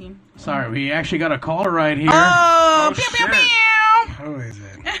experiencing. Sorry, we actually got a caller right here. Oh, pew, pew, pew. Who is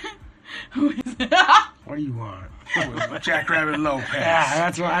it? Who is it? What do you want? Jackrabbit Lopez.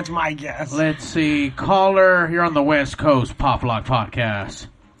 Yeah, that's my guess. Let's see. Caller, you're on the West Coast Pop Lock Podcast.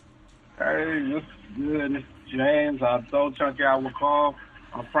 Hey, this is good. This is James. I told Chunky I would call.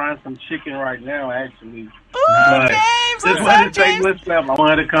 I'm frying some chicken right now, actually. Ooh, James, what's up, James? I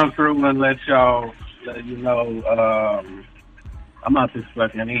wanted to come through and let you know, I'm out this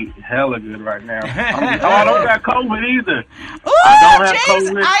fucking eat hella good right now. I don't got COVID either. Ooh, I don't have James,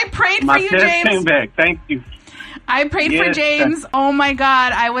 COVID. I prayed for My you, test James. came back. Thank you. I prayed for James. Oh my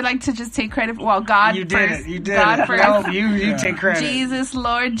God! I would like to just take credit. Well, God you did first. it. You did God it. first. No, you take credit. Jesus,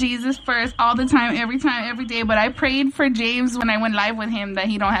 Lord Jesus first, all the time, every day. But I prayed for James when I went live with him that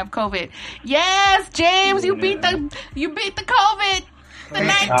he don't have COVID. Yes, James, you beat the COVID, the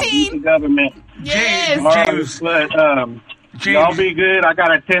 19. The government. Yes, James. But y'all be good. I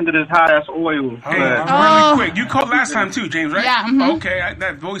gotta attend to this hot ass oil. Really quick. You called last time too, James, right? Yeah. Mm-hmm. Okay,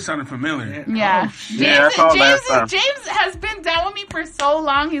 that voice sounded familiar. Yeah. I called last time. James has been down with me for so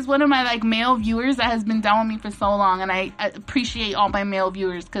long. He's one of my male viewers that has been down with me for so long, and I appreciate all my male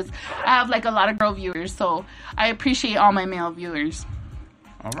viewers because I have a lot of girl viewers, so I appreciate all my male viewers.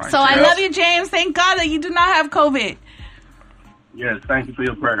 All right. So I love you, James. Thank God that you do not have COVID. Yes, thank you for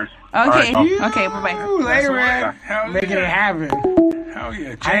your prayers. Okay. Right, Okay, bye-bye. Later, man. Making it happen. Hell yeah,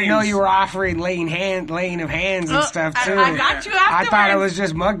 James. I didn't know you were offering laying of hands and stuff, too. I got you afterwards. I thought it was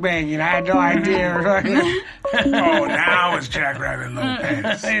just mukbanging. I had no idea. Oh, now it's Jackrabbit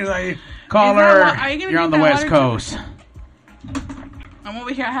Lopez. He's like, Caller, Are you gonna you're on the drink that West water? Coast. I'm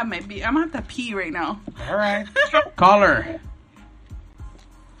over here. I have my beer. I'm going to have to pee right now. all right. Caller.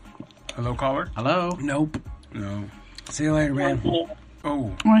 Hello, caller? Hello. Nope. No. See you later, man.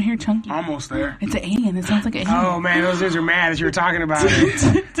 Oh, I want to hear Chunky. almost there. It's an alien. It sounds like an alien. Oh, man, those dudes are mad as you were talking about it.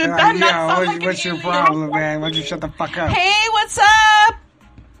 Did Like, that not sound like what's an your alien? problem, man? Why don't you shut the fuck up? Hey, what's up?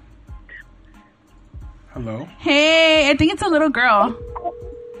 Hello? Hey, I think it's a little girl.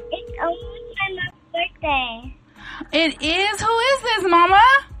 It's almost my mom's birthday. It is? Who is this, Mama?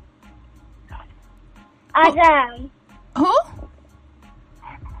 Adam. Who?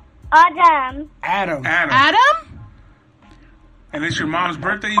 Adam. Adam. Adam? And it's your mom's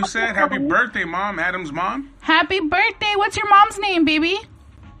birthday, you said? Happy birthday, Mom. Adam's mom? Happy birthday. What's your mom's name, baby?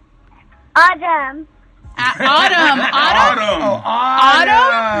 Adam. Autumn. Autumn. Autumn?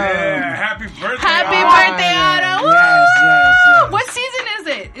 Yeah, happy birthday, Happy Autumn. birthday, Autumn. Yes. What season is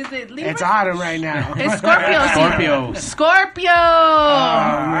it? Is it Libra? It's autumn right now. It's Scorpio season. Scorpios. Scorpio.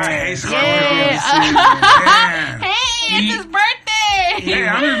 Oh, man. Hey, Scorpio. Yeah. Damn. Hey, it's his birthday. Hey,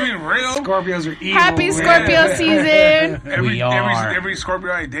 I'm just being real. Scorpios are evil. Happy man. Scorpio season. Every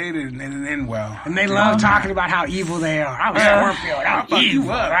Scorpio I dated didn't end well. And they love talking about how evil they are. I'm a Scorpio. And I'll I'm fuck you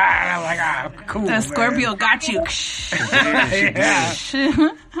evil. up. I'm like, cool. The man. Scorpio got you. Yeah.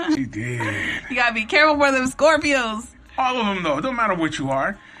 She did. You gotta be careful for them Scorpios. All of them, though. It don't matter what you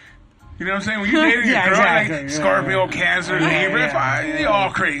are. You know what I'm saying? When you're dating a Yeah, girl, exactly. like Yeah. Scorpio, Cancer, Libra, yeah. they all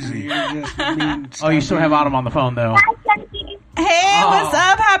crazy. You're just mean Oh, you still have Autumn on the phone, though. Hi, Chunky. Hey, what's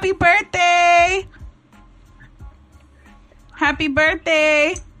up? Happy birthday. Happy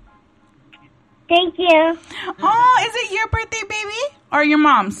birthday. Thank you. Oh, is it your birthday, baby? Or your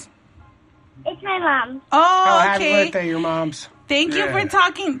mom's? It's my mom. Oh, Oh, happy okay. birthday, your mom's. Thank you for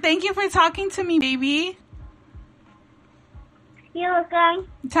talking. Thank you for talking to me, baby. You're welcome.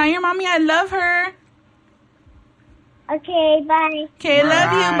 Tell your mommy I love her. Okay, bye. Okay,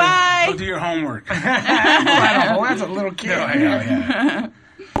 love you. Go Bye. do your homework. That's a little kid. Yeah.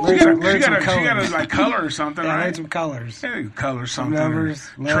 Learn She some got colors. to like color or something, Yeah, learn right? some colors. Yeah, color something. numbers,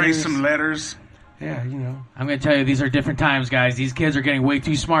 or trace letters. some letters. Yeah, you know. I'm going to tell you, these are different times, guys. These kids are getting way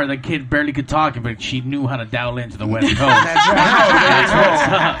too smart. The kid barely could talk, but she knew how to dial into the West Coast. That's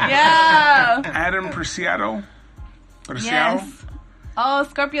right. Yeah. Adam Preciado? Yes. Oh,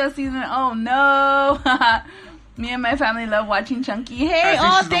 Scorpio season. Oh, no. Me and my family love watching Chunky. Hey, I think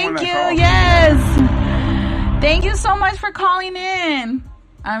oh, she's the one thank that you. called. Yes. Thank you so much for calling in.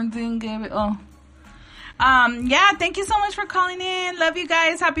 I'm doing good. Oh. Yeah, thank you so much for calling in. Love you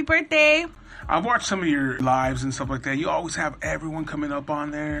guys. Happy birthday. I've watched some of your lives and stuff like that. You always have everyone coming up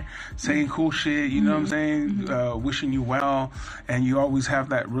on there saying cool shit, you know what I'm saying? Wishing you well. And you always have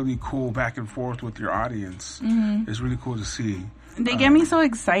that really cool back and forth with your audience. It's really cool to see. They get me so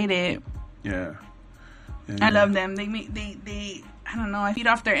excited. Yeah. I love them. They I don't know, I feed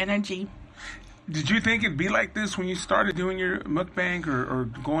off their energy. Did you think it'd be like this when you started doing your mukbang or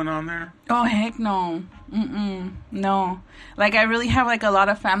going on there? Oh, heck no. No. Like, I really have, like, a lot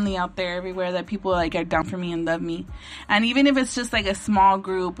of family out there everywhere that people, like, are down for me and love me. And even if it's just, like, a small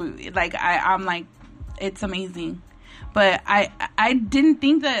group, like, I'm like, it's amazing. But I didn't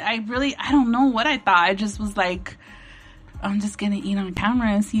think that I don't know what I thought. I just was like, I'm just going to eat on camera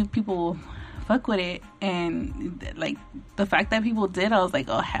and see if people fuck with it. And like the fact that people did, I was like,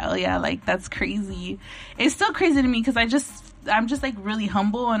 oh hell yeah, like that's crazy. It's still crazy to me because I'm just like really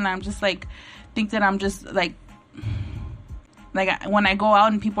humble, and I'm just like think that I'm just like when I go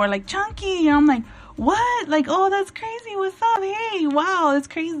out and people are like Chunky, and I'm like, what? Like, oh, that's crazy. What's up? Hey, wow, that's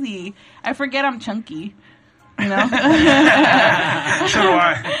crazy. I forget I'm chunky. You know? So do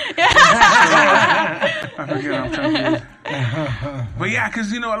I. I forget I'm chunky. But yeah,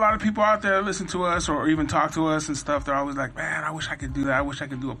 because, a lot of people out there listen to us or even talk to us and stuff. They're always like, man, I wish I could do that. I wish I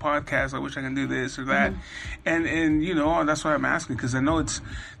could do a podcast. I wish I could do this or that. Mm-hmm. And that's why I'm asking, because I know it's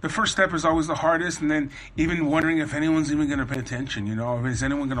the first step is always the hardest. And then even wondering if anyone's even going to pay attention, is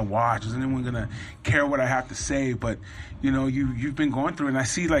anyone going to watch? Is anyone going to care what I have to say? But, you've been going through it. And I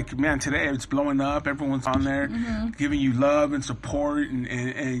see, like, man, today it's blowing up. Everyone's on there giving you love and support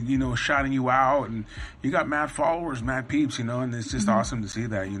and shouting you out. And you got mad followers, mad peeps, and it's just awesome to see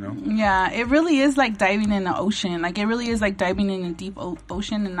that, Yeah, it really is like diving in the ocean. Like, it really is like diving in a deep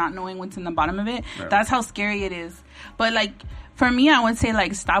ocean and not knowing what's in the bottom of it. Yeah. That's how scary it is. But, like, for me, I would say,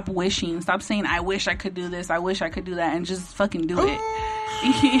 like, stop wishing. Stop saying, I wish I could do this, I wish I could do that, and just fucking do it.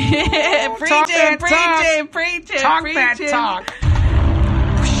 Preach it. Talk.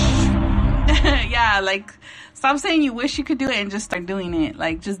 Yeah, like, stop saying you wish you could do it and just start doing it.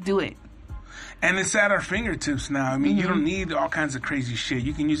 Like, just do it. And it's at our fingertips now. I mean, you don't need all kinds of crazy shit.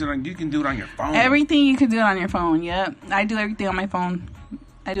 You can use it you can do it on your phone. Everything you can do it on your phone. Yep. I do everything on my phone.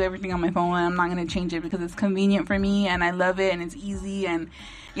 And I'm not going to change it because it's convenient for me and I love it and it's easy and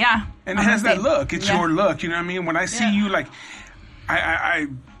yeah. And it has that look. It's your look. You know what I mean? When I see you, like, I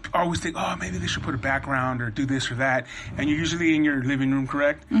always think, oh, maybe they should put a background or do this or that. And you're usually in your living room,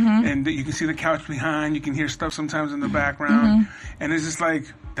 correct? Mm-hmm. And you can see the couch behind. You can hear stuff sometimes in the background. Mm-hmm. And it's just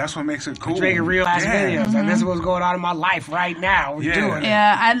like, that's what makes it cool. It's making real ass videos. Mm-hmm. And this is what's going on in my life right now. We're doing it.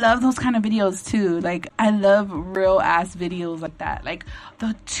 Yeah, I love those kind of videos too. Like, I love real ass videos like that. Like,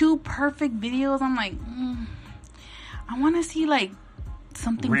 the two perfect videos, I'm like, I want to see, like,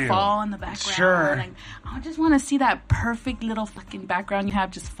 something fall in the background. Sure. Like, I just want to see that perfect little fucking background you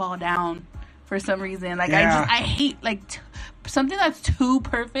have just fall down for some reason. Like, I hate, like, something that's too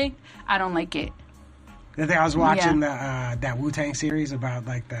perfect. I don't like it. The thing I was watching that Wu-Tang series about,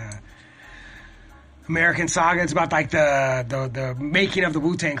 like, the American Saga. It's about, like, the making of the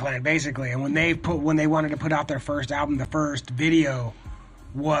Wu-Tang Clan, basically. And when they wanted to put out their first album, the first video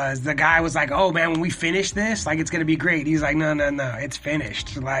was the guy was like, oh man, when we finish this, like, it's gonna be great. He's like, no, it's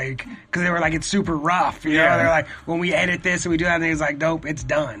finished. Like, because they were like, it's super rough, you know. They're like, when we edit this and we do that, and he's like, nope, it's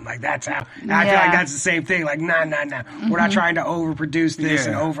done. Like, that's how. And I feel like that's the same thing. Like, nah. We're not trying to overproduce this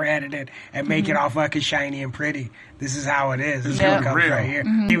and over edit it and make it all fucking shiny and pretty. This is how it is. This is what comes right here.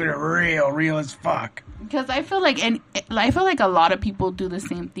 Keeping it real as fuck. Because I feel like a lot of people do the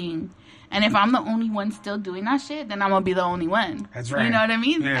same thing. And if I'm the only one still doing that shit, then I'm going to be the only one. That's right. You know what I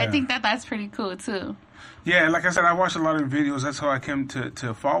mean? Yeah. I think that's pretty cool, too. Yeah, like I said, I watched a lot of videos. That's how I came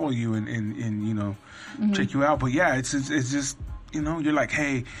to follow you and check you out. But yeah, it's just, you're like,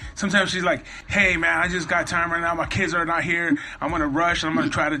 hey, sometimes she's like, hey, man, I just got time right now. My kids are not here. I'm going to rush. I'm going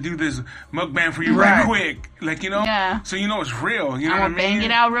to try to do this mukbang for you right quick. Like, Yeah. So it's real. You know what I mean? Bang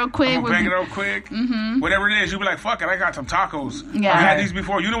it out real quick. Mm-hmm. Whatever it is, you'll be like, fuck it, I got some tacos. Yeah. I had these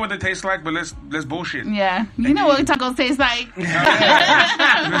before. You know what they taste like, but let's bullshit. Yeah. You know what tacos taste like.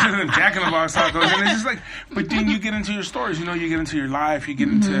 Jack in the Box tacos. And it's just like, but then you get into your stories, you get into your life, you get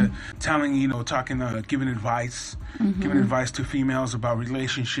into telling, talking, giving advice. Giving advice to females about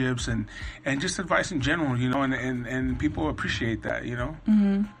relationships and just advice in general, and people appreciate that,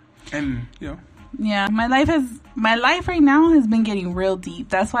 and Yeah, my life right now has been getting real deep.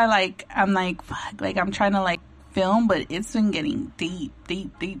 That's why, like, I'm like, fuck, like, I'm trying to, like, film, but it's been getting deep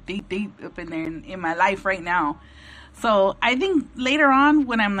up in there in my life right now. So I think later on,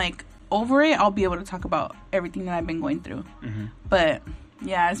 when I'm, like, over it, I'll be able to talk about everything that I've been going through. But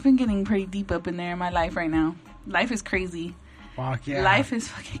yeah, it's been getting pretty deep up in there in my life right now. Life is crazy. Fuck yeah. Life is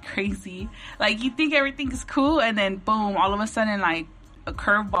fucking crazy. Like, you think everything is cool, and then boom, all of a sudden, like, a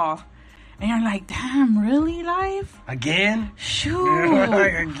curveball. And you're like, damn, really, life? Again? Shoot.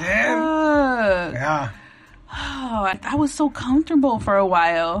 Like, again? Yeah. Oh, I was so comfortable for a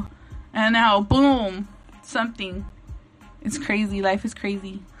while. And now, boom, something. It's crazy. Life is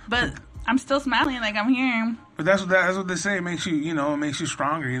crazy. But I'm still smiling like I'm here. But that's what they say. It makes you, it makes you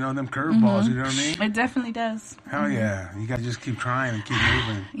stronger. Them curveballs. You know what I mean? It definitely does. Hell yeah! You gotta just keep trying and keep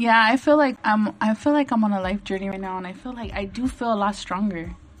moving. Yeah, I feel like I'm on a life journey right now, and I feel like I do feel a lot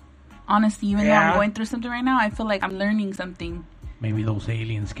stronger. Honestly, even though I'm going through something right now, I feel like I'm learning something. Maybe those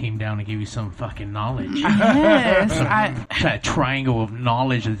aliens came down to give you some fucking knowledge. Yes. That triangle of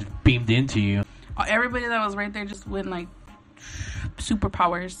knowledge that's beamed into you. Everybody that was right there just went like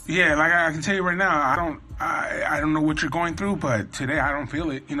superpowers. Yeah, like I can tell you right now, I don't know what you're going through, but today I don't feel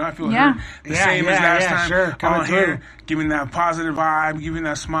it. You know, I feel the same as last time. Sure. On here, giving that positive vibe, giving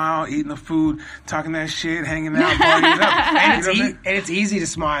that smile, eating the food, talking that shit, hanging out, partying up. And it's easy to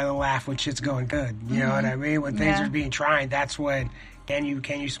smile and laugh when shit's going good. You know what I mean? When things are being trying, that's when can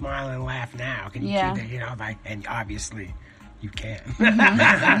you smile and laugh now? Can you keep that? You know, like, and obviously. You can. Yeah. You know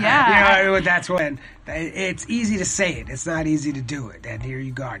what I mean? That's when it's easy to say it. It's not easy to do it. And here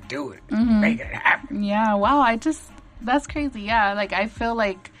you go, do it. Make it happen. Yeah, wow. That's crazy. Yeah, like I feel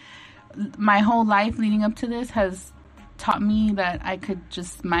like my whole life leading up to this has taught me that I could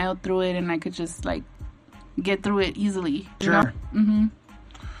just smile through it and I could just like get through it easily. Sure. Mm-hmm.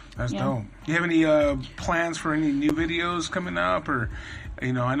 That's dope. Do you have any plans for any new videos coming up, or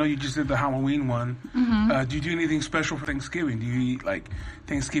you know, I know you just did the Halloween one. Mm-hmm. Do you do anything special for Thanksgiving? Do you eat like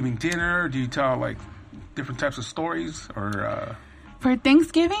Thanksgiving dinner? Or do you tell like different types of stories? Or for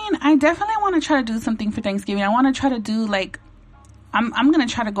Thanksgiving, I definitely want to try to do something for Thanksgiving. I want to try to do like I'm gonna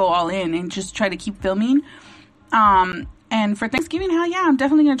try to go all in and just try to keep filming. And for Thanksgiving, hell yeah, I'm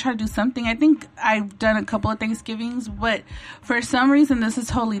definitely going to try to do something. I think I've done a couple of Thanksgivings, but for some reason, this is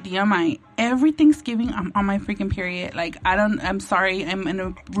totally DMI. Every Thanksgiving, I'm on my freaking period. Like, I'm sorry, I'm in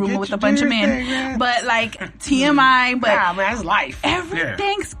a room with a bunch of men. But, like, TMI, but... Yeah, man, that's life. Every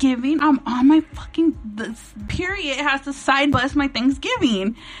Thanksgiving, I'm on my fucking... This period has to side bust my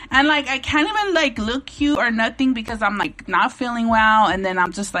Thanksgiving. And, like, I can't even, like, look cute or nothing because I'm, like, not feeling well. And then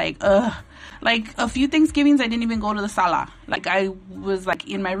I'm just like, ugh. Like, a few Thanksgivings, I didn't even go to the sala. Like, I was, like,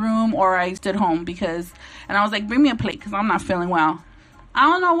 in my room or I stood home because... And I was like, bring me a plate because I'm not feeling well. I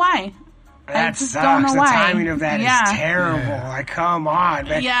don't know why. That sucks. Don't know the timing of that is terrible. Yeah. Like, come on,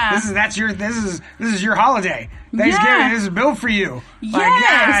 man. Yeah. This is your holiday. Thanksgiving, this is built for you. Yes. Like,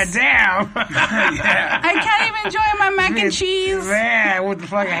 god damn. I can't even enjoy my mac and cheese. Yeah, with the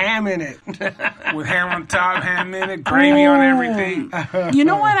fucking ham in it. With ham on top, ham in it, gravy on everything. You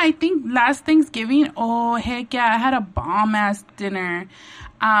know what? I think last Thanksgiving, oh, heck yeah, I had a bomb-ass dinner.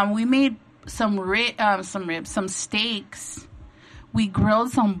 We made some ribs, some steaks. We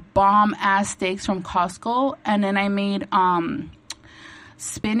grilled some bomb-ass steaks from Costco, and then I made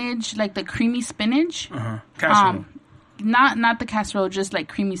spinach, like the creamy spinach. Casserole. Not the casserole, just like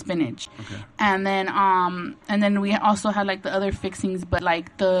creamy spinach. Okay. And then we also had like the other fixings, but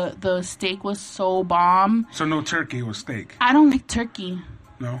like the steak was so bomb. So no turkey, it was steak. I don't like turkey.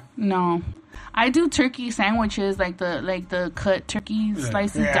 No. I do turkey sandwiches, like the cut turkey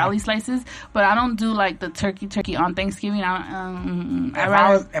slices, deli slices, but I don't do like the turkey on Thanksgiving. If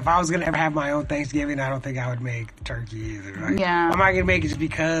I was gonna ever have my own Thanksgiving, I don't think I would make turkey either. Like, I'm not gonna make it just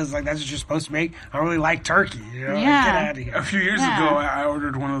because like that's what you're supposed to make. I don't really like turkey. You know? Yeah. Like, get out of here. A few years ago, I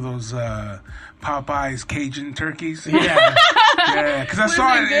ordered one of those Popeyes Cajun turkeys. Yeah. Yeah, because I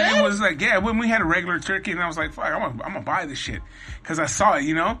saw it and it was like, when we had a regular turkey, and I was like, fuck, I'm gonna buy this shit. Because I saw it,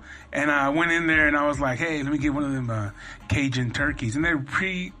 you know? And I went in there and I was like, hey, let me get one of them Cajun turkeys. And they're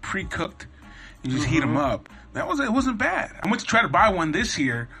pre-cooked. You just heat them up. It wasn't bad. I went to try to buy one this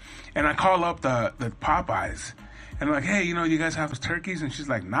year, and I call up the Popeyes. And I'm like, hey, you know, you guys have those turkeys? And she's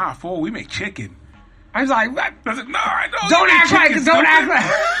like, nah, fool, we make chicken. I was like, what? I was like, no, I know. Don't act like.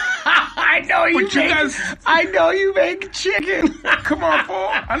 I know you make chicken. Come on, fool.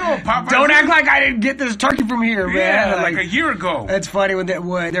 I know what Popeyes. Don't act like I didn't get this turkey from here, man. Yeah, like a year ago. It's funny when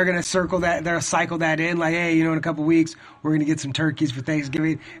they're gonna cycle that in. Like, hey, you know, in a couple weeks we're gonna get some turkeys for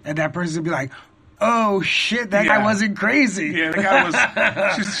Thanksgiving, and that person's gonna be like, oh shit, that guy wasn't crazy. Yeah, the guy was.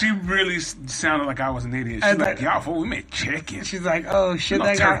 She really sounded like I was an idiot. She's like, "Y'all fool, we made chicken." She's like, "Oh shit,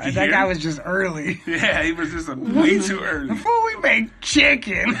 that guy was just early." Yeah, he was just way too early. Fool, we made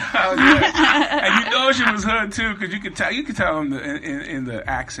chicken. Oh, yeah. And you know she was hood too, because you could tell in the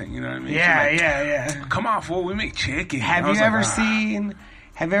accent. You know what I mean? Yeah. Come on, fool, we make chicken. Have you ever seen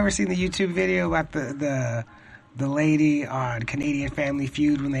the YouTube video about the lady on Canadian Family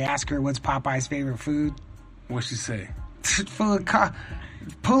Feud when they ask her what's Popeye's favorite food? What'd she say?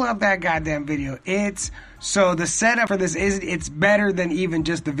 Pull up that goddamn video. So the setup for this it's better than even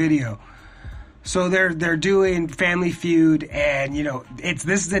just the video. So they're doing Family Feud, and you know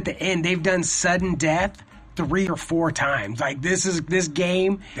this is at the end. They've done sudden death 3 or 4 times. Like this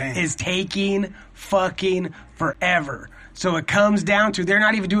game is taking fucking forever. So it comes down to, they're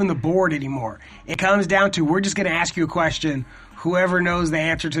not even doing the board anymore. It comes down to, we're just going to ask you a question. Whoever knows the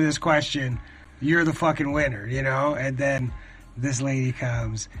answer to this question, you're the fucking winner, you know? And then this lady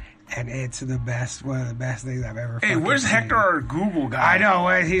comes, And it's the best, one of the best things I've ever. Hey, where's seen. Hector, our Google guy? I know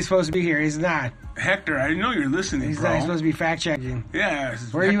he's supposed to be here. He's not. Hector, I know you're listening. He's bro. not. He's supposed to be fact checking. Yeah.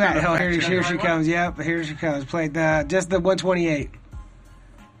 Where are you at? Oh, here she comes. Yep, here she comes. Played just the 128.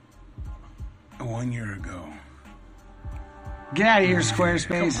 1 year ago. Get out of here,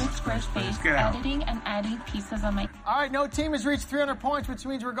 Squarespace. Squarespace, editing and adding pieces of my... All right, no team has reached 300 points, which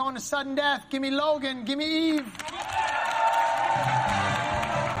means we're going to sudden death. Give me Logan. Give me Eve.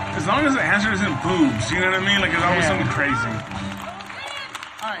 As long as the answer isn't boobs, you know what I mean? Like, it's always something crazy.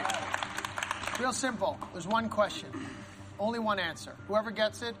 All right. Real simple. There's one question. Only one answer. Whoever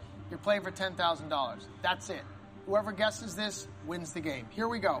gets it, you're playing for $10,000. That's it. Whoever guesses this wins the game. Here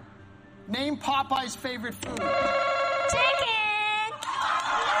we go. Name Popeye's favorite food. Chicken!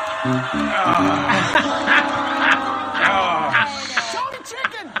 Show me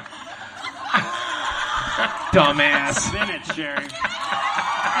chicken! Dumbass. Spinach, Jerry.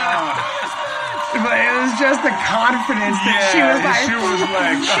 But it was just the confidence that she was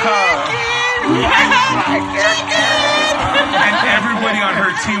like, and everybody on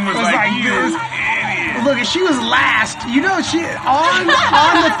her team was like, you idiot. Look, she was last. You know, she on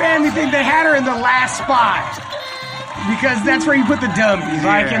the family thing, they had her in the last spot. Because that's where you put the dummies.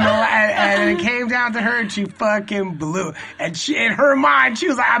 Like and it came down to her and she fucking blew. And she, in her mind, she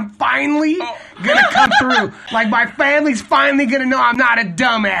was like, I'm finally gonna come through. Like, my family's finally gonna know I'm not a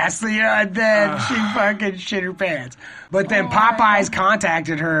dumbass. You know, and then she fucking shit her pants. But then Popeyes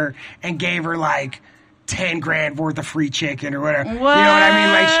contacted her and gave her like $10,000 worth of free chicken or whatever. What? You know what I mean?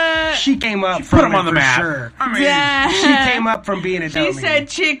 Like, she came up from put him on the map. Sure. I mean, She came up from being a dummy. She said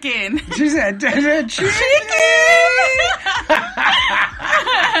chicken. She said chicken.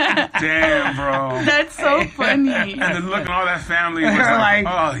 damn, bro. That's so funny. And then look at all that family was Like,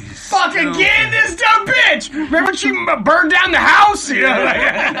 oh, you fucking stupid. get in this dumb bitch. Remember when she burned down the house? You know,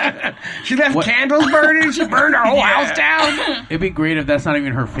 like, she left candles burning. She burned her whole house down. It'd be great if that's not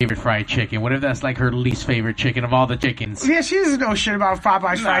even her favorite fried chicken. What if that's like her least favorite chicken of all the chickens? Yeah, she doesn't know shit about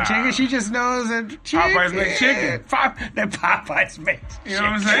Popeye's fried chicken. She just knows that Popeyes make chicken. That Popeyes makes chicken. You know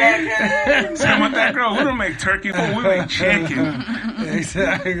what I'm saying? Same with that girl. We don't make turkey, but we make chicken.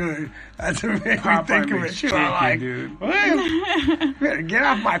 Exactly. That's what made me Popeye think of it. makes She was chicken, like, dude. "What? You better get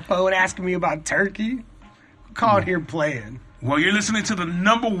off my phone asking me about turkey. Call it here playing." Well, you're listening to the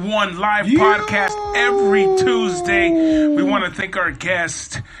 #1 live podcast every Tuesday. We want to thank our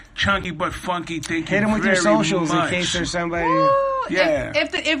guest, Chunky But Funky. Thank you Hit them with your very socials much. in case there's somebody. Yeah.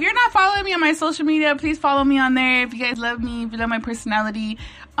 If you're not following me on my social media, please follow me on there. If you guys love me, if you love my personality,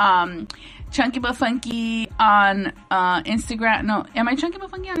 Chunky But Funky on Instagram. No, am I Chunky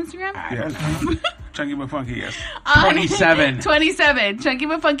But Funky on Instagram? Yes. Chunky But Funky, yes. 27. 27. Chunky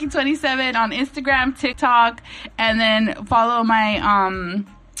But Funky 27 on Instagram, TikTok, and then follow my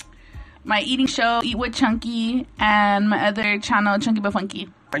my eating show, Eat with Chunky, and my other channel, Chunky But Funky.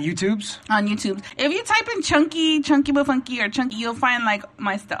 On YouTube's? On YouTube. If you type in Chunky But Funky, or Chunky, you'll find like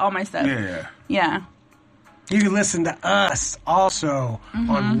all my stuff. Yeah. You can listen to us also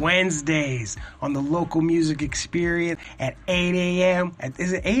on Wednesdays on the Local Music Experience at 8 a.m.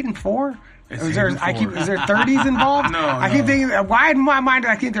 Is it 8 and 4? Is there 30s involved? No, I keep thinking, why in my mind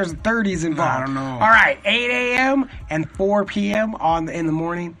I think there's 30s involved? I don't know. All right, 8 a.m. and 4 p.m. in the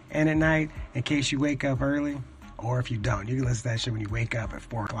morning and at night in case you wake up early. Or if you don't, you can listen to that shit when you wake up at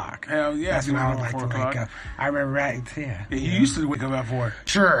 4 o'clock. Hell yeah. That's when I would like 4 to o'clock. wake up. I remember that, yeah. You used to wake up at 4.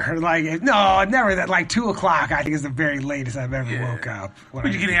 Sure, like, no, never that, like 2 o'clock I think is the very latest I've ever woke up.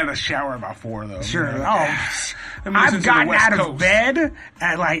 But you can have a shower about 4, though. Sure. You know? I've gotten out of bed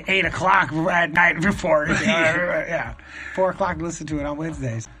at like 8 o'clock at night before. Yeah. 4 o'clock to listen to it on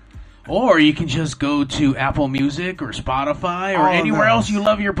Wednesdays. Or you can just go to Apple Music or Spotify or anywhere else you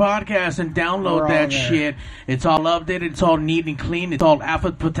love your podcast and download that shit. It's all updated. It's all neat and clean. It's all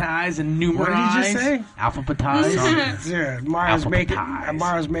alphabetized and numerized. What did you just say? Alphabetized. Yeah,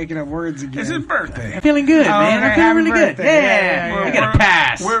 Mara's making up words again. It's his birthday. I'm feeling good, man. I'm feeling really good. Yeah. I got a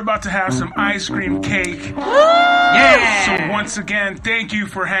pass. We're about to have some ice cream cake. Yeah. So once again, thank you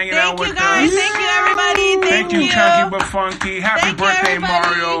for hanging out with us. Thank you, guys. Thank you, everybody. Thank you, Chunky But Funky. Happy birthday,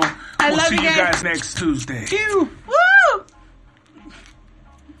 Mario. I We'll love see you you guys. guys next Tuesday. Woo!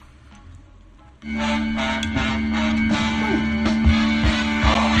 The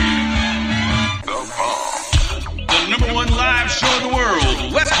 #1 live show in the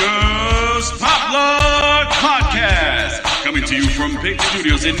world, West Coast Pop Log Podcast. Coming to you from Pig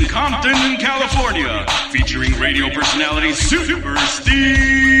Studios in Compton, California. Featuring radio personality Super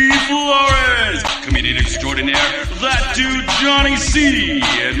Steve Flores. Comedian extraordinaire, that dude Johnny C.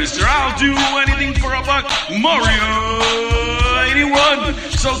 And Mr. I'll Do Anything for a Buck, Mario 81.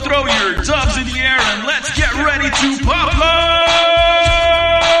 So throw your dubs in the air and let's get ready to pop love.